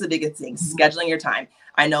time. That's the biggest thing. Scheduling your time.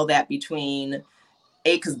 I know that between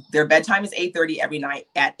 8, because their bedtime is 8:30 every night.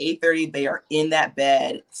 At 8:30, they are in that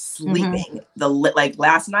bed sleeping. Like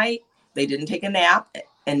last night, they didn't take a nap,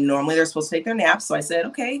 and normally they're supposed to take their nap. So I said,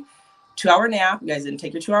 okay, 2-hour nap. You guys didn't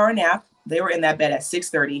take your 2-hour nap. They were in that bed at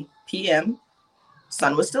 6:30 p.m.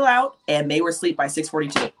 Sun was still out, and they were asleep by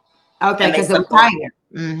 6:42. Okay, because they're tired.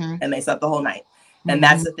 And they slept the whole night. And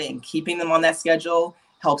that's the thing. Keeping them on that schedule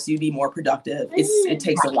helps you be more productive. It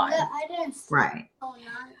takes a while. I didn't sleep all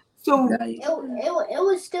night. So it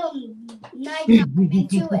was still nighttime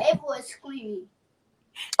until Ava was screaming.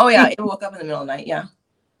 Oh yeah, it woke up in the middle of the night. Yeah.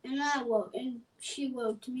 And I woke, and she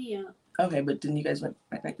woke me up. Okay, but then you guys went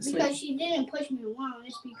right back to sleep. Because she didn't push me around.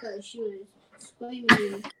 It's because she was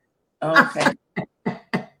screaming. Okay.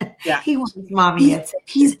 Yeah, he wants mommy attention.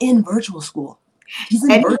 He's in virtual school.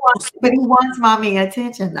 But he wants mommy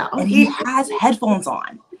attention though. And he has headphones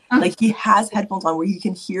on. Like he has headphones on where he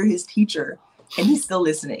can hear his teacher, and he's still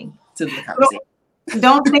listening to the conversation.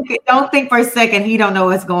 Don't think for a second he don't know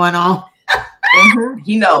what's going on.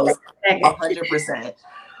 He knows 100%.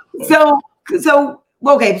 So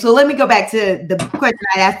okay. So let me go back to the question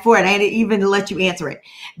I asked for, and I didn't even let you answer it.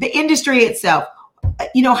 The industry itself.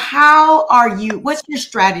 What's your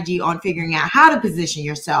strategy on figuring out how to position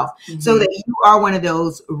yourself so that you are one of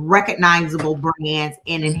those recognizable brands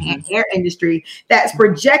in the hair industry that's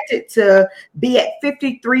projected to be at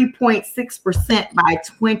 53.6% by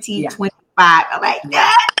 2025? I'm like,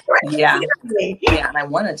 yeah. And I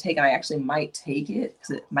want to take, and I actually might take it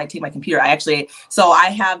because it might take my computer. I've done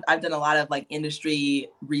a lot of like industry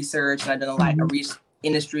research, and I've done a lot of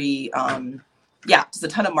industry, just a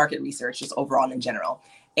ton of market research, just overall and in general.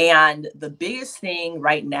 And the biggest thing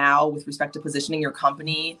right now with respect to positioning your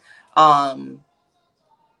company in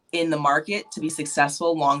the market to be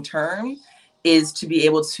successful long-term is to be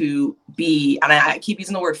able to be, and I keep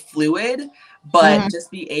using the word fluid, but just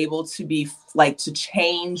be able to be like to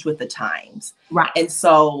change with the times. Right. And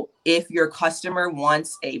so if your customer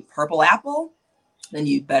wants a purple apple, then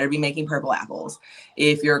you better be making purple apples.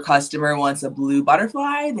 If your customer wants a blue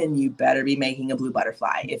butterfly, then you better be making a blue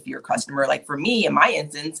butterfly. If your customer, like for me, in my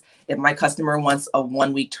instance, if my customer wants a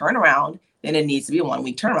 1-week turnaround, then it needs to be a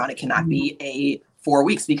 1-week turnaround. It cannot be a 4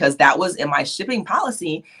 weeks, because that was in my shipping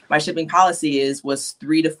policy. My shipping policy was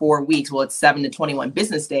 3 to 4 weeks. Well, it's 7 to 21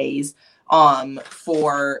 business days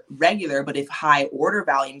for regular, but if high order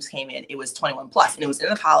volumes came in, it was 21 plus, and it was in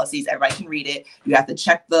the policies. Everybody can read it. You have to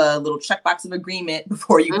check the little checkbox of agreement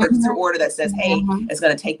before you purchase your order that says, hey, it's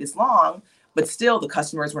going to take this long, but still the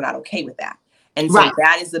customers were not okay with that. And so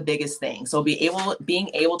that is the biggest thing. So being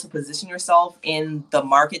able to position yourself in the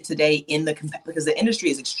market today because the industry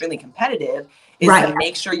is extremely competitive, is to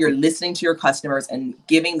make sure you're listening to your customers and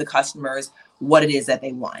giving the customers what it is that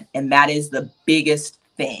they want. And that is the biggest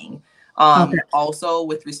thing. Also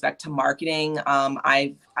with respect to marketing,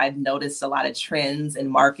 I've noticed a lot of trends in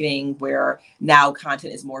marketing where now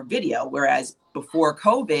content is more video, whereas before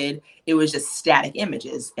COVID, it was just static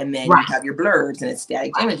images. And then you have your blurs and it's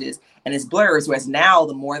static images and it's blurs. Whereas now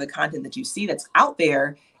the more the content that you see that's out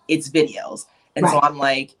there, it's videos. And so I'm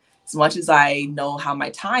like, as much as I know how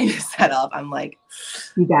my time is set up, I'm like,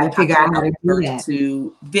 you got to figure out how to do that.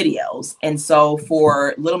 To videos. And so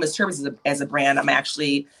for Little Miss Turbans as a brand, I'm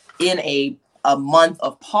actually in a month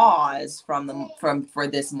of pause for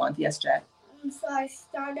this month. Yes, Jack. So I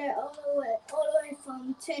started all the way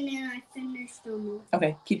from 10 and I finished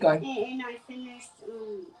okay, keep going. And I finished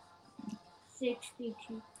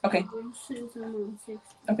 62. Okay. Since I'm on 60.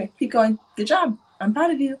 Okay, keep going. Good job. I'm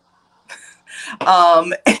proud of you.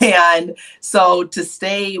 And so to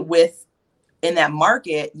stay in that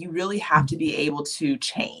market, you really have to be able to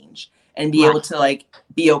change and be able to like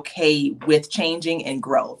be okay with changing and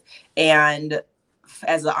growth. And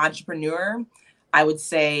as an entrepreneur, I would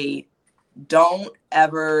say, don't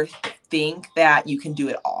ever think that you can do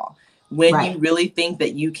it all. When you really think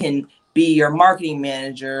that you can be your marketing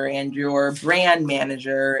manager and your brand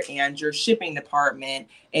manager and your shipping department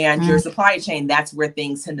and your supply chain, that's where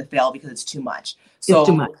things tend to fail because it's too much.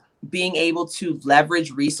 So being able to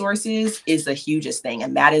leverage resources is the hugest thing.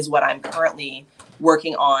 And that is what I'm currently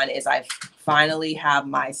working on. Is I finally have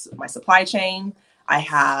my supply chain. I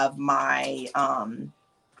have I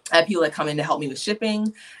have people that come in to help me with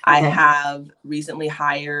shipping. I have recently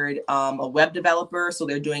hired a web developer. So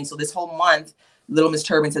this whole month, Little Miss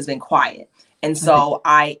Turbans has been quiet. And so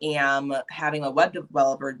I am having a web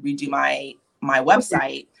developer redo my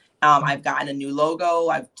website. I've gotten a new logo.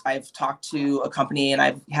 I've talked to a company and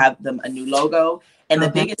I've had them a new logo. And the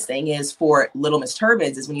biggest thing is for Little Miss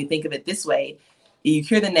Turbans is when you think of it this way, you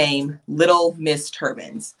hear the name Little Miss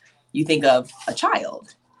Turbans, you think of a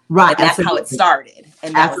child. Right. And that's how it started.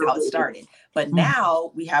 And that was how it started. But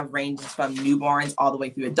now we have ranges from newborns all the way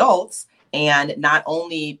through adults. And not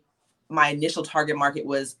only my initial target market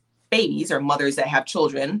was babies or mothers that have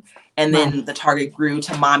children. And then the target grew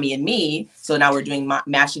to mommy and me. So now we're doing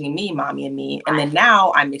matching and me, mommy and me. And then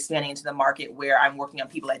now I'm expanding into the market where I'm working on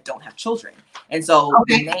people that don't have children. And so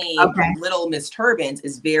the name Little Miss Turbans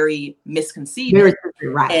is very misconceived.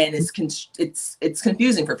 And it's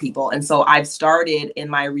confusing for people. And so I've started in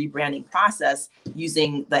my rebranding process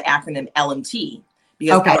using the acronym LMT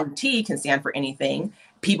because LMT can stand for anything.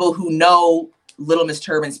 People who know Little Miss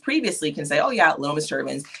Turbans previously can say, oh yeah, Little Miss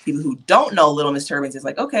Turbans. People who don't know Little Miss Turbans is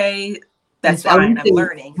like, okay, that's fine. I'm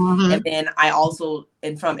learning. And then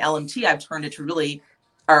from LMT, I've turned it to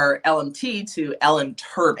LMT to LM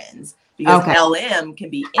Turbans because LM can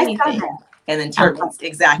be anything. And then turbans,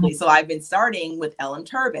 exactly. So I've been starting with LM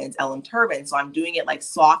Turbans. So I'm doing it like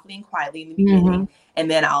softly and quietly in the beginning. And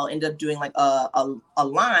then I'll end up doing like a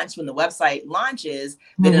launch when the website launches.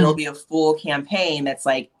 Then it'll be a full campaign that's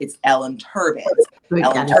like, it's LM Turbans.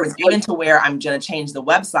 LM Turbans, even to where I'm going to change the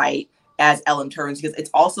website as LM Turbans because it's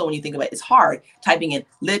also, when you think about it, it's hard typing in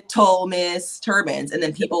Little Miss Turbans. And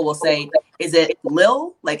then people will say, is it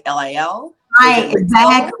Lil, like Lil? Right,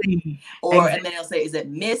 exactly. And then they'll say, is it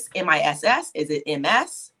Miss, MISS? Is it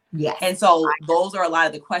MS? Yes. And so those are a lot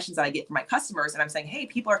of the questions that I get from my customers. And I'm saying, hey,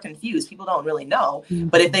 people are confused. People don't really know.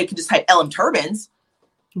 But if they could just type LM Turbans,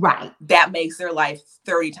 that makes their life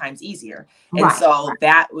 30 times easier. And so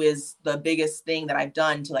that was the biggest thing that I've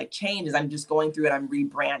done to like change is I'm just going through it. I'm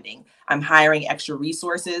rebranding. I'm hiring extra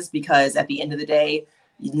resources because at the end of the day,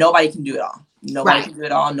 nobody can do it all. Nobody can do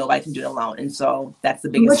it all. Nobody can do it alone. And so that's the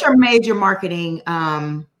biggest. What's your major marketing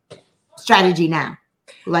strategy now?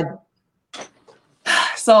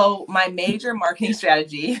 So my major marketing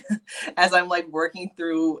strategy, as I'm like working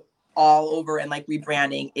through all over and like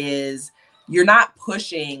rebranding, is you're not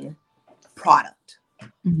pushing product.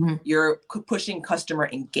 You're pushing customer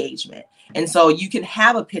engagement. And so you can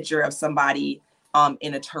have a picture of somebody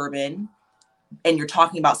in a turban and you're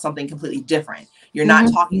talking about something completely different. You're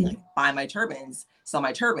not talking like, buy my turbans, sell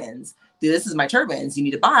my turbans. This is my turbans. You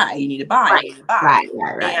need to buy. You need to buy. You need to buy.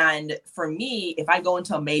 Right. And for me, if I go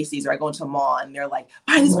into a Macy's or I go into a mall and they're like,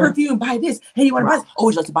 buy this perfume, buy this. Hey, you want to buy this? Oh,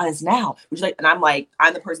 would you like to buy this now? Would you like? And I'm like,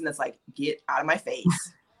 I'm the person that's like, get out of my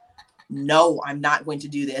face. no, I'm not going to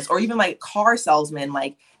do this. Or even like car salesmen,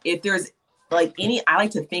 like if there's like I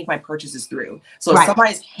like to think my purchases through. So if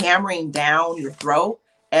somebody's hammering down your throat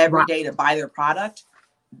every day to buy their product,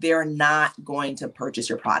 they're not going to purchase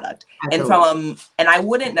your product. Absolutely. And I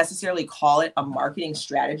wouldn't necessarily call it a marketing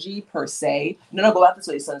strategy per se. No, go out this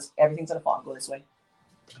way. So everything's gonna fall. Go this way.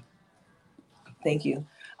 Thank you.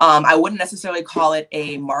 I wouldn't necessarily call it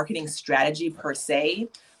a marketing strategy per se,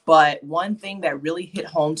 but one thing that really hit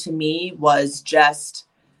home to me was just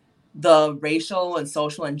the racial and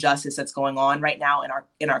social injustice that's going on right now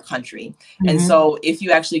in our country. Mm-hmm. And so if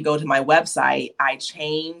you actually go to my website, I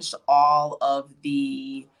changed all of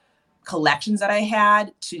the collections that I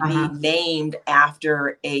had to be named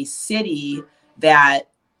after a city that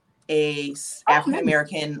a African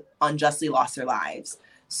American unjustly lost their lives.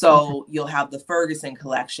 So you'll have the Ferguson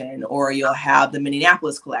collection, or you'll have the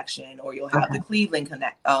Minneapolis collection, or you'll have the Cleveland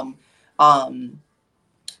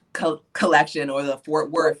collection, or the Fort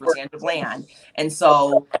Worth for Sandra Bland. And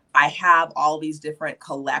so I have all these different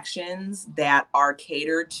collections that are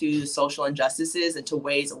catered to social injustices and to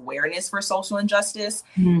raise awareness for social injustice.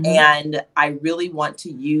 Mm-hmm. And I really want to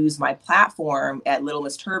use my platform at Little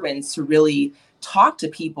Miss Turbans to really talk to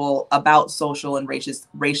people about social and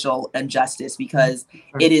racial injustice, because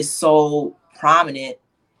it is so prominent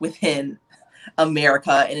within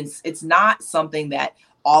America. And it's not something that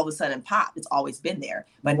all of a sudden pop. It's always been there.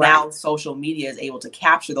 But now social media is able to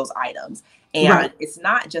capture those items. And it's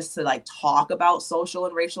not just to like talk about social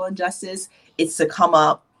and racial injustice. It's to come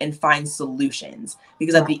up and find solutions.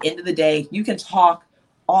 Because at the end of the day, you can talk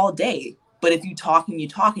all day, but if you talk and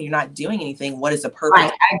you're not doing anything, what is the purpose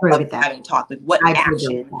of having talk? Like, what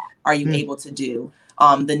action are you able to do?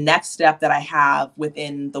 The next step that I have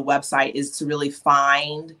within the website is to really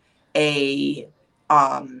find a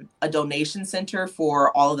donation center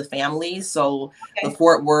for all of the families. So the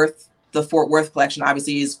Fort Worth collection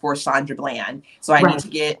obviously is for Sandra Bland. So I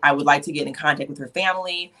would like to get in contact with her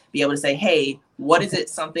family, be able to say, hey, what is it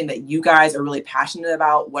something that you guys are really passionate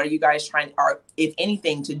about? What are you guys trying, or if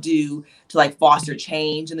anything, to do to like foster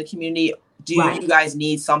change in the community? Do you guys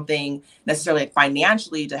need something necessarily like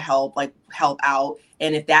financially to help out?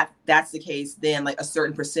 And if that's the case, then like a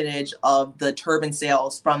certain percentage of the turban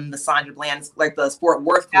sales from the Sandra Bland, like the Fort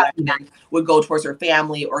Worth collection, would go towards her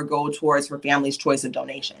family or go towards her family's choice of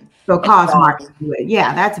donation. So cause marketing.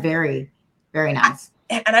 Yeah, that's very, very nice.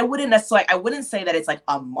 And I wouldn't say that it's like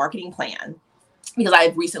a marketing plan, because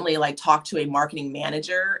I've recently like talked to a marketing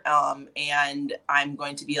manager, and I'm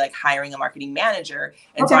going to be like hiring a marketing manager.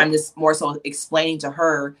 And so I'm just more so explaining to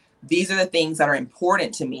her, these are the things that are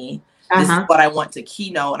important to me. This is what I want to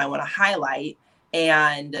keynote and I want to highlight.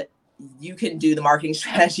 And you can do the marketing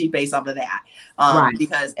strategy based off of that.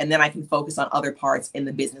 And then I can focus on other parts in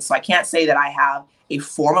the business. So I can't say that I have a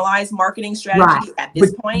formalized marketing strategy at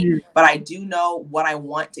this point, but I do know what I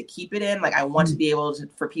want to keep it in. Like I want to be able to,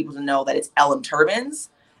 for people to know that it's LM Turbans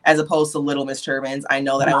as opposed to Little Miss Turbans. I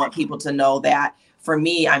know that I want people to know that for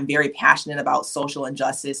me, I'm very passionate about social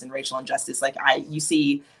injustice and racial injustice. Like you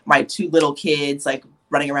see my two little kids, like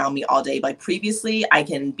running around me all day. Like previously, I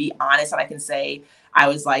can be honest and I can say, I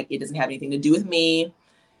was like, it doesn't have anything to do with me.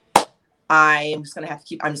 I'm just gonna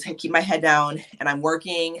keep my head down and I'm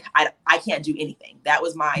working. I can't do anything. That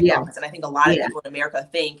was my focus. And I think a lot of people in America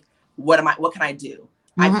think, what can I do?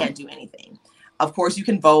 I can't do anything. Of course you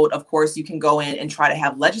can vote. Of course you can go in and try to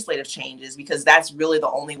have legislative changes, because that's really the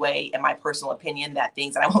only way, in my personal opinion, that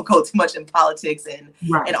things, and I won't go too much in politics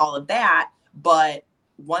and all of that. But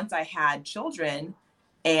once I had children,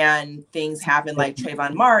 and things happen like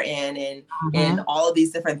Trayvon Martin and all of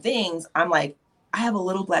these different things, I'm like, I have a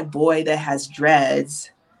little black boy that has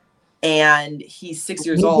dreads and he's 6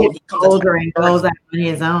 years old. He comes older and goes out on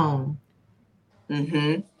his own.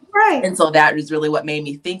 Right. And so that is really what made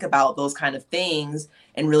me think about those kind of things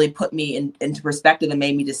and really put me into perspective and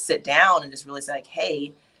made me just sit down and just really say like,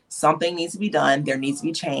 hey, something needs to be done. There needs to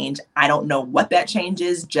be change. I don't know what that change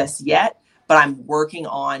is just yet, but I'm working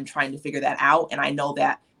on trying to figure that out. And I know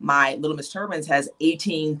that my Little Miss Turbans has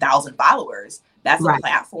 18,000 followers. That's a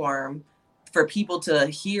platform for people to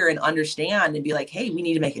hear and understand and be like, hey, we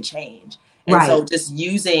need to make a change. And so just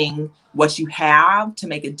using what you have to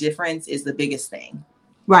make a difference is the biggest thing.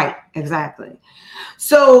 Right. Exactly.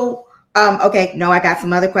 So, I got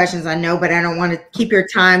some other questions I know, but I don't want to keep your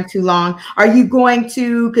time too long. Are you going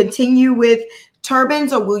to continue with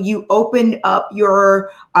turbans, or will you open up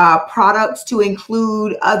your products to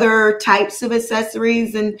include other types of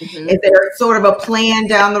accessories? And is there sort of a plan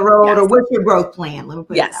down the road, or what's your growth plan? Let me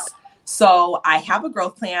put it that way. So I have a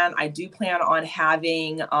growth plan. I do plan on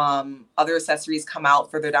having other accessories come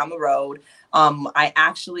out further down the road. I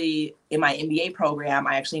actually, in my MBA program,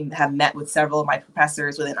 I actually have met with several of my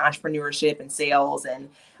professors within entrepreneurship and sales, and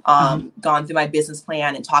gone through my business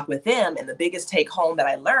plan and talked with them. And the biggest take home that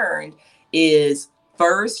I learned is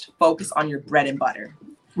first, focus on your bread and butter.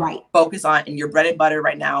 Right. Focus on, and your bread and butter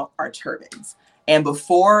right now are turbans. And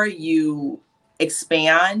before you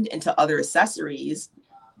expand into other accessories,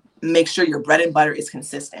 make sure your bread and butter is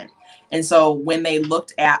consistent. And so when they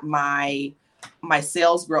looked at my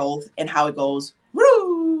sales growth and how it goes,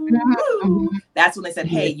 woo, woo, that's when they said,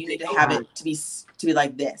 hey, you need to have it to be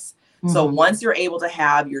like this. So once you're able to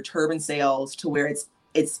have your turban sales to where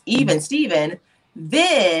it's even Steven,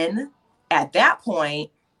 then at that point,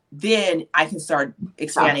 then I can start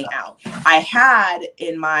expanding out. I had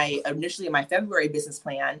initially in my February business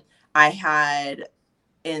plan, I had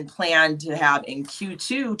planned to have in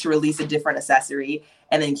Q2 to release a different accessory,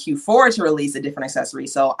 and then Q4 to release a different accessory.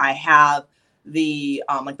 So I have the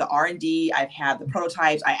like the R&D, I've had the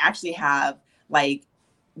prototypes, I actually have like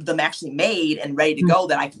them actually made and ready to go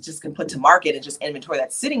that I can put to market and just inventory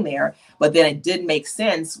that's sitting there. But then it did make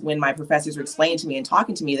sense when my professors were explaining to me and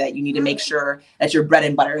talking to me that you need to make sure that your bread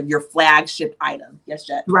and butter, your flagship item. Yes,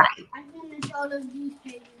 Jet? Right. I finished all of these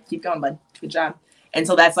pages. Keep going, bud. Good job. And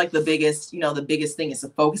so that's like the biggest thing is to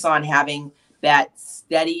focus on having that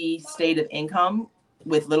steady state of income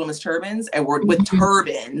with Little Miss Turbans and with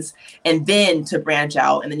turbans, and then to branch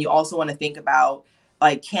out. And then you also want to think about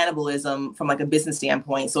like cannibalism from like a business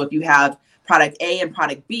standpoint. So if you have product A and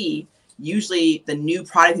product B, usually the new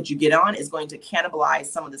product that you get on is going to cannibalize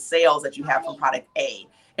some of the sales that you have from product A.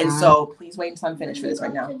 And so please wait until I'm finished for this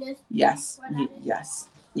right now. Yes. Yes.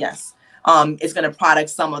 It's going to cannibalize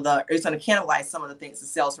some of the things, the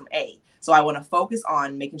sales from A. So I want to focus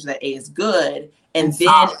on making sure that A is good and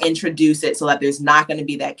then introduce it so that there's not going to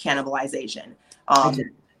be that cannibalization.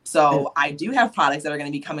 So I do have products that are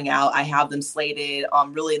going to be coming out. I have them slated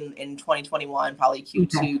really in 2021, probably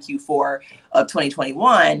Q2, Q4 of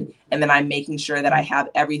 2021. And then I'm making sure that I have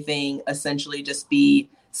everything essentially just be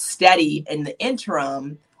steady in the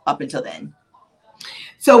interim up until then.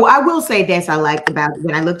 So I will say this I liked about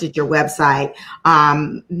when I looked at your website,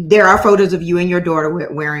 there are photos of you and your daughter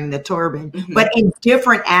wearing the turban, but in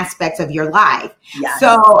different aspects of your life. Yes.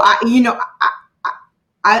 So,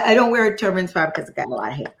 I don't wear turbans probably because I got a lot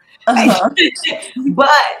of hair. But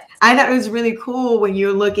I thought it was really cool when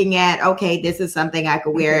you're looking at, okay, this is something I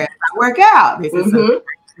could wear if I work out. This is something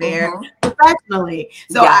there professionally.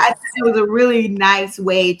 So I think it was a really nice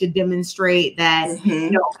way to demonstrate that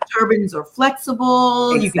turbans are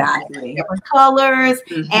flexible. You can have different colors,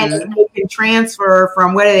 and you can transfer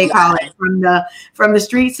from what do they call it, from the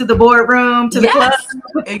streets to the boardroom to the club.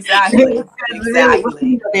 Exactly.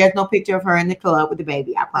 There's no picture of her in the club with the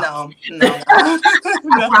baby. I promise. No. I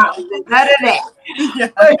promise. None of that.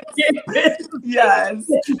 Yes.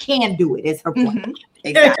 But you can do it. Is her point.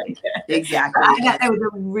 Exactly. I thought that was a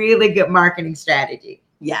really good marketing strategy.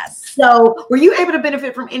 Yes. So were you able to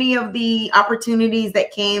benefit from any of the opportunities that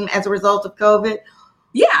came as a result of COVID?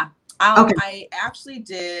 Yeah. I actually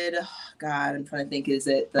did. God, I'm trying to think. Is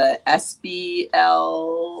it the SBL?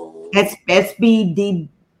 SBDL?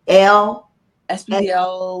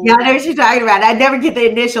 SBDL. Yeah, I know what you're talking about. I never get the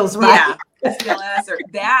initials right. Yeah. SBLS or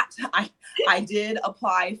that. I did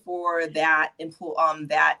apply for that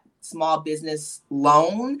that small business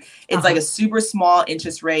loan. It's like a super small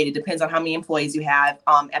interest rate. It depends on how many employees you have.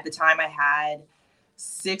 At the time I had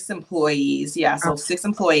 6 employees. Yeah. So 6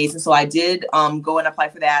 employees. And so I did go and apply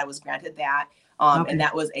for that. I was granted that. And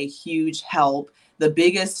that was a huge help. The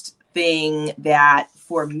biggest thing that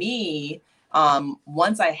for me,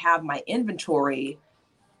 once I have my inventory,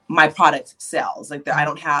 my product sells. Like I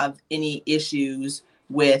don't have any issues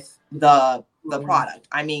with the product.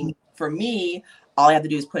 I mean, for me, all I have to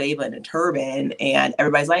do is put Ava in a turban and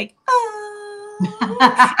everybody's like,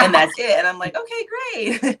 and that's it. And I'm like, okay,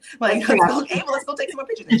 great. Like, let's go take some more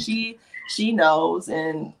pictures. And she knows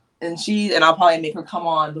and I'll probably make her come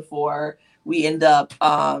on before we end up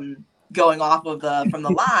going off of from the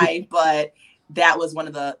live. But that was one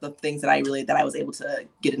of the things that I was able to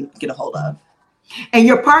get a hold of. And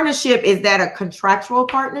your partnership, is that a contractual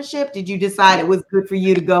partnership? Did you decide it was good for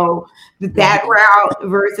you to go that route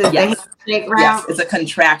versus the handshake route? Yes, it's a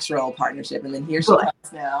contractual partnership. And then here she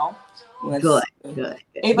comes now. Good.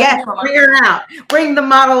 Yes, bring her out. Bring the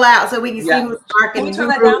model out so we can see who's marketing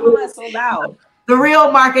guru. That's so loud. The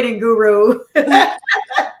real marketing guru.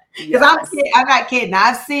 Because I'm not kidding.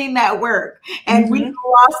 I've seen that work. And we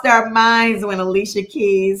lost our minds when Alicia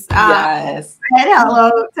Keys said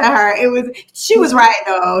hello to her. She was right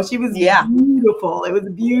though. She was beautiful. It was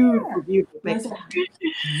beautiful.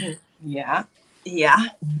 Yeah.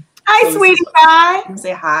 Hi, So sweetie pie.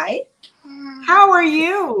 say hi. How are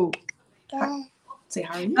you? Say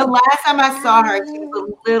how are you? The last time I saw her, she was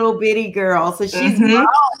a little bitty girl. So she's Mhm. grown.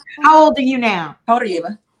 How old are you now? How old are you,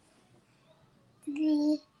 Ava?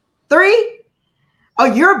 3? Oh,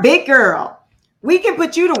 you're a big girl. We can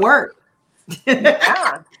put you to work.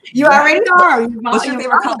 Yeah. You already are. What's your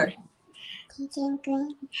favorite color?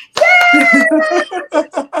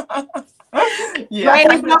 Yeah.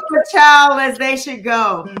 Raise up a child as they should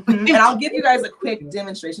go. Mhm. And I'll give you guys a quick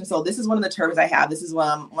demonstration. So this is one of the turbans I have. This is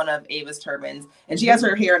one of Ava's turbans, and she has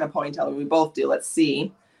her hair in a ponytail. We both do. Let's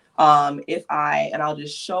see. I'll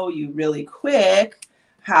just show you really quick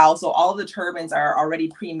how. So all of the turbans are already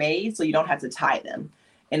pre-made, so you don't have to tie them,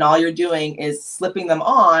 and all you're doing is slipping them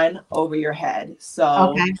on over your head.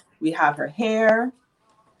 So we have her hair,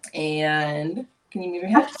 and can you move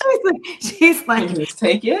your head? She's like, you just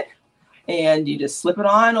take it, and you just slip it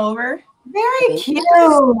on over. Very cute.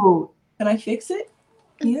 Can I fix it?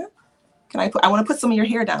 Yeah. I want to put some of your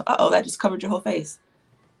hair down. Uh-oh, that just covered your whole face.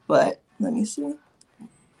 But let me see.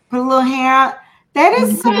 Put a little hair out. That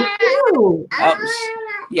is so cute.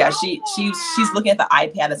 Yeah, she's looking at the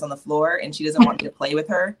iPad that's on the floor, and she doesn't want me to play with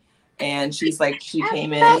her. And she's like, she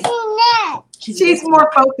came in. She's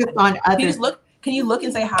more focused on others. Can you look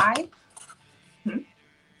and say hi? Can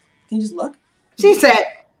you just look? She said,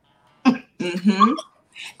 mm-hmm.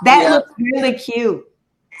 That looks really cute.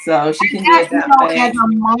 So she can do it that way. As a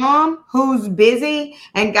mom who's busy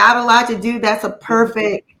and got a lot to do, that's a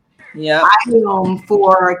perfect item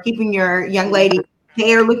for keeping your young lady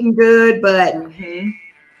hair looking good. But I'm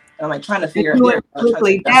like trying to figure it out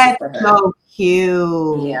quickly. That's so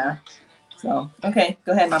cute. Yeah. So okay,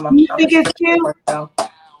 go ahead, Mama. You think it's cute?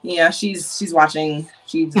 Yeah, she's watching.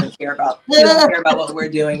 She doesn't care about what we're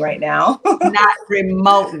doing right now. Not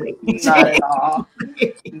remotely. Not at all.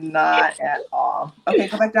 Not at all. Okay,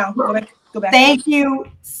 go back down. Go back. Thank you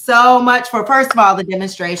so much for, first of all, the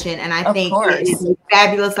demonstration. And I think it is a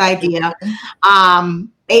fabulous idea. And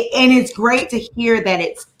it's great to hear that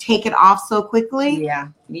it's taken off so quickly. Yeah.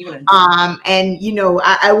 And you know,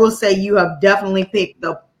 I will say you have definitely picked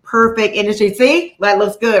the perfect industry. See, that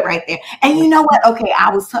looks good right there. And you know what? Okay, I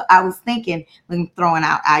was thinking, I'm throwing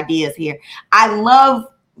out ideas here. I love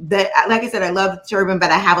like I said, I love the turban,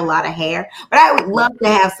 but I have a lot of hair. But I would love to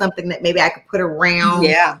have something that maybe I could put around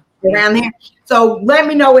there. So let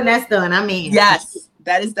me know when that's done. I mean, yes,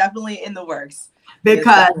 that is definitely in the works.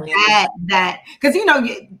 Because because you know,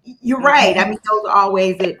 you're right. I mean, those are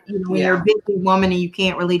always when you're a busy woman and you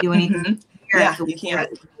can't really do anything. You can't.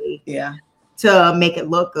 To make it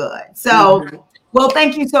look good. So, well,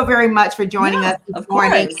 thank you so very much for joining us this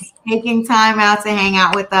morning, taking time out to hang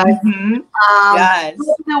out with us. Yes.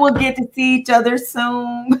 We'll get to see each other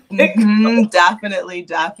soon. Definitely.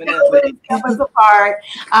 Keep us apart.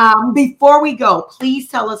 Before we go, please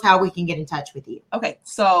tell us how we can get in touch with you. Okay,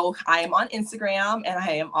 so I am on Instagram and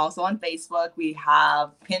I am also on Facebook. We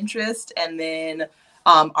have Pinterest, and then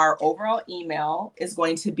our overall email is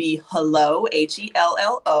going to be hello,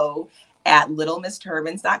 HELLO, at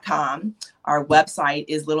littlemissturbans.com. Our website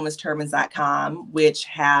is littlemissturbans.com, which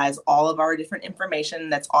has all of our different information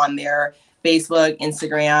that's on there: Facebook,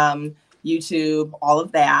 Instagram, YouTube, all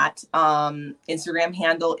of that. Instagram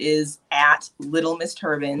handle is at Little Miss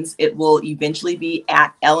Turbans. It will eventually be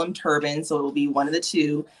at LM Turbans, so it will be one of the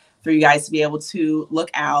two for you guys to be able to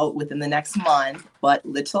look out within the next month. But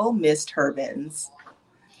Little Miss Turbans.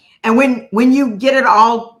 And when you get it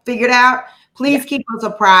all figured out, please keep us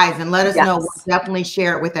apprised and let us know. We'll definitely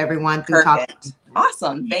share it with everyone through Talking.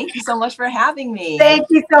 Awesome. Thank you so much for having me. Thank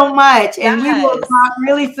you so much. And we will talk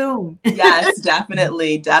really soon. Yes,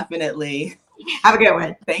 definitely. Have a good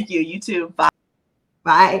one. Thank you. You too. Bye.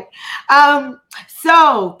 Bye.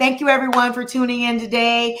 So thank you everyone for tuning in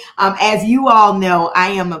today. As you all know, I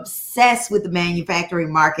am obsessed with the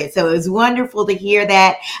manufacturing market. So it was wonderful to hear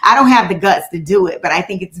that. I don't have the guts to do it, but I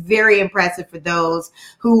think it's very impressive for those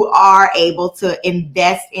who are able to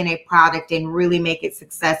invest in a product and really make it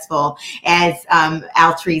successful, as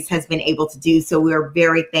Altrice has been able to do. So we're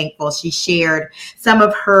very thankful. She shared some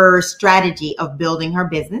of her strategy of building her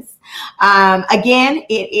business. Again,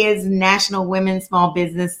 it is National Women's Small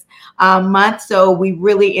Business Month. So we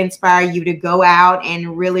really inspire you to go out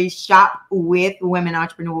and really shop with women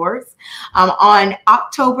entrepreneurs. On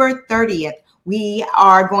October 30th, we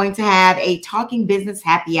are going to have a Talking Business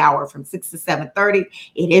happy hour from 6 to 7:30.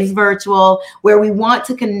 It is virtual, where we want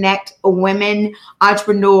to connect women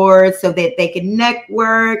entrepreneurs so that they can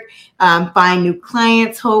network, find new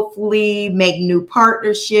clients, hopefully make new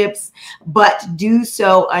partnerships, but do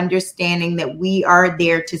so understanding that we are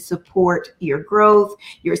there to support your growth,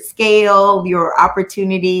 your scale, your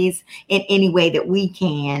opportunities in any way that we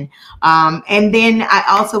can. And then I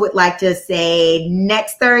also would like to say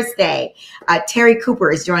next Thursday, Terry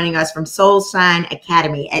Cooper is joining us from Soul Shine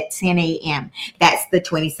Academy at 10 a.m. That's the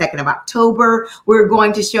 22nd of October. We're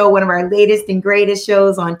going to show one of our latest and greatest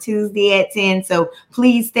shows on Tuesday at 10. So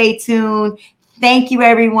please stay tuned. Thank you,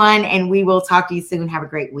 everyone. And we will talk to you soon. Have a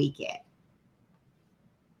great weekend.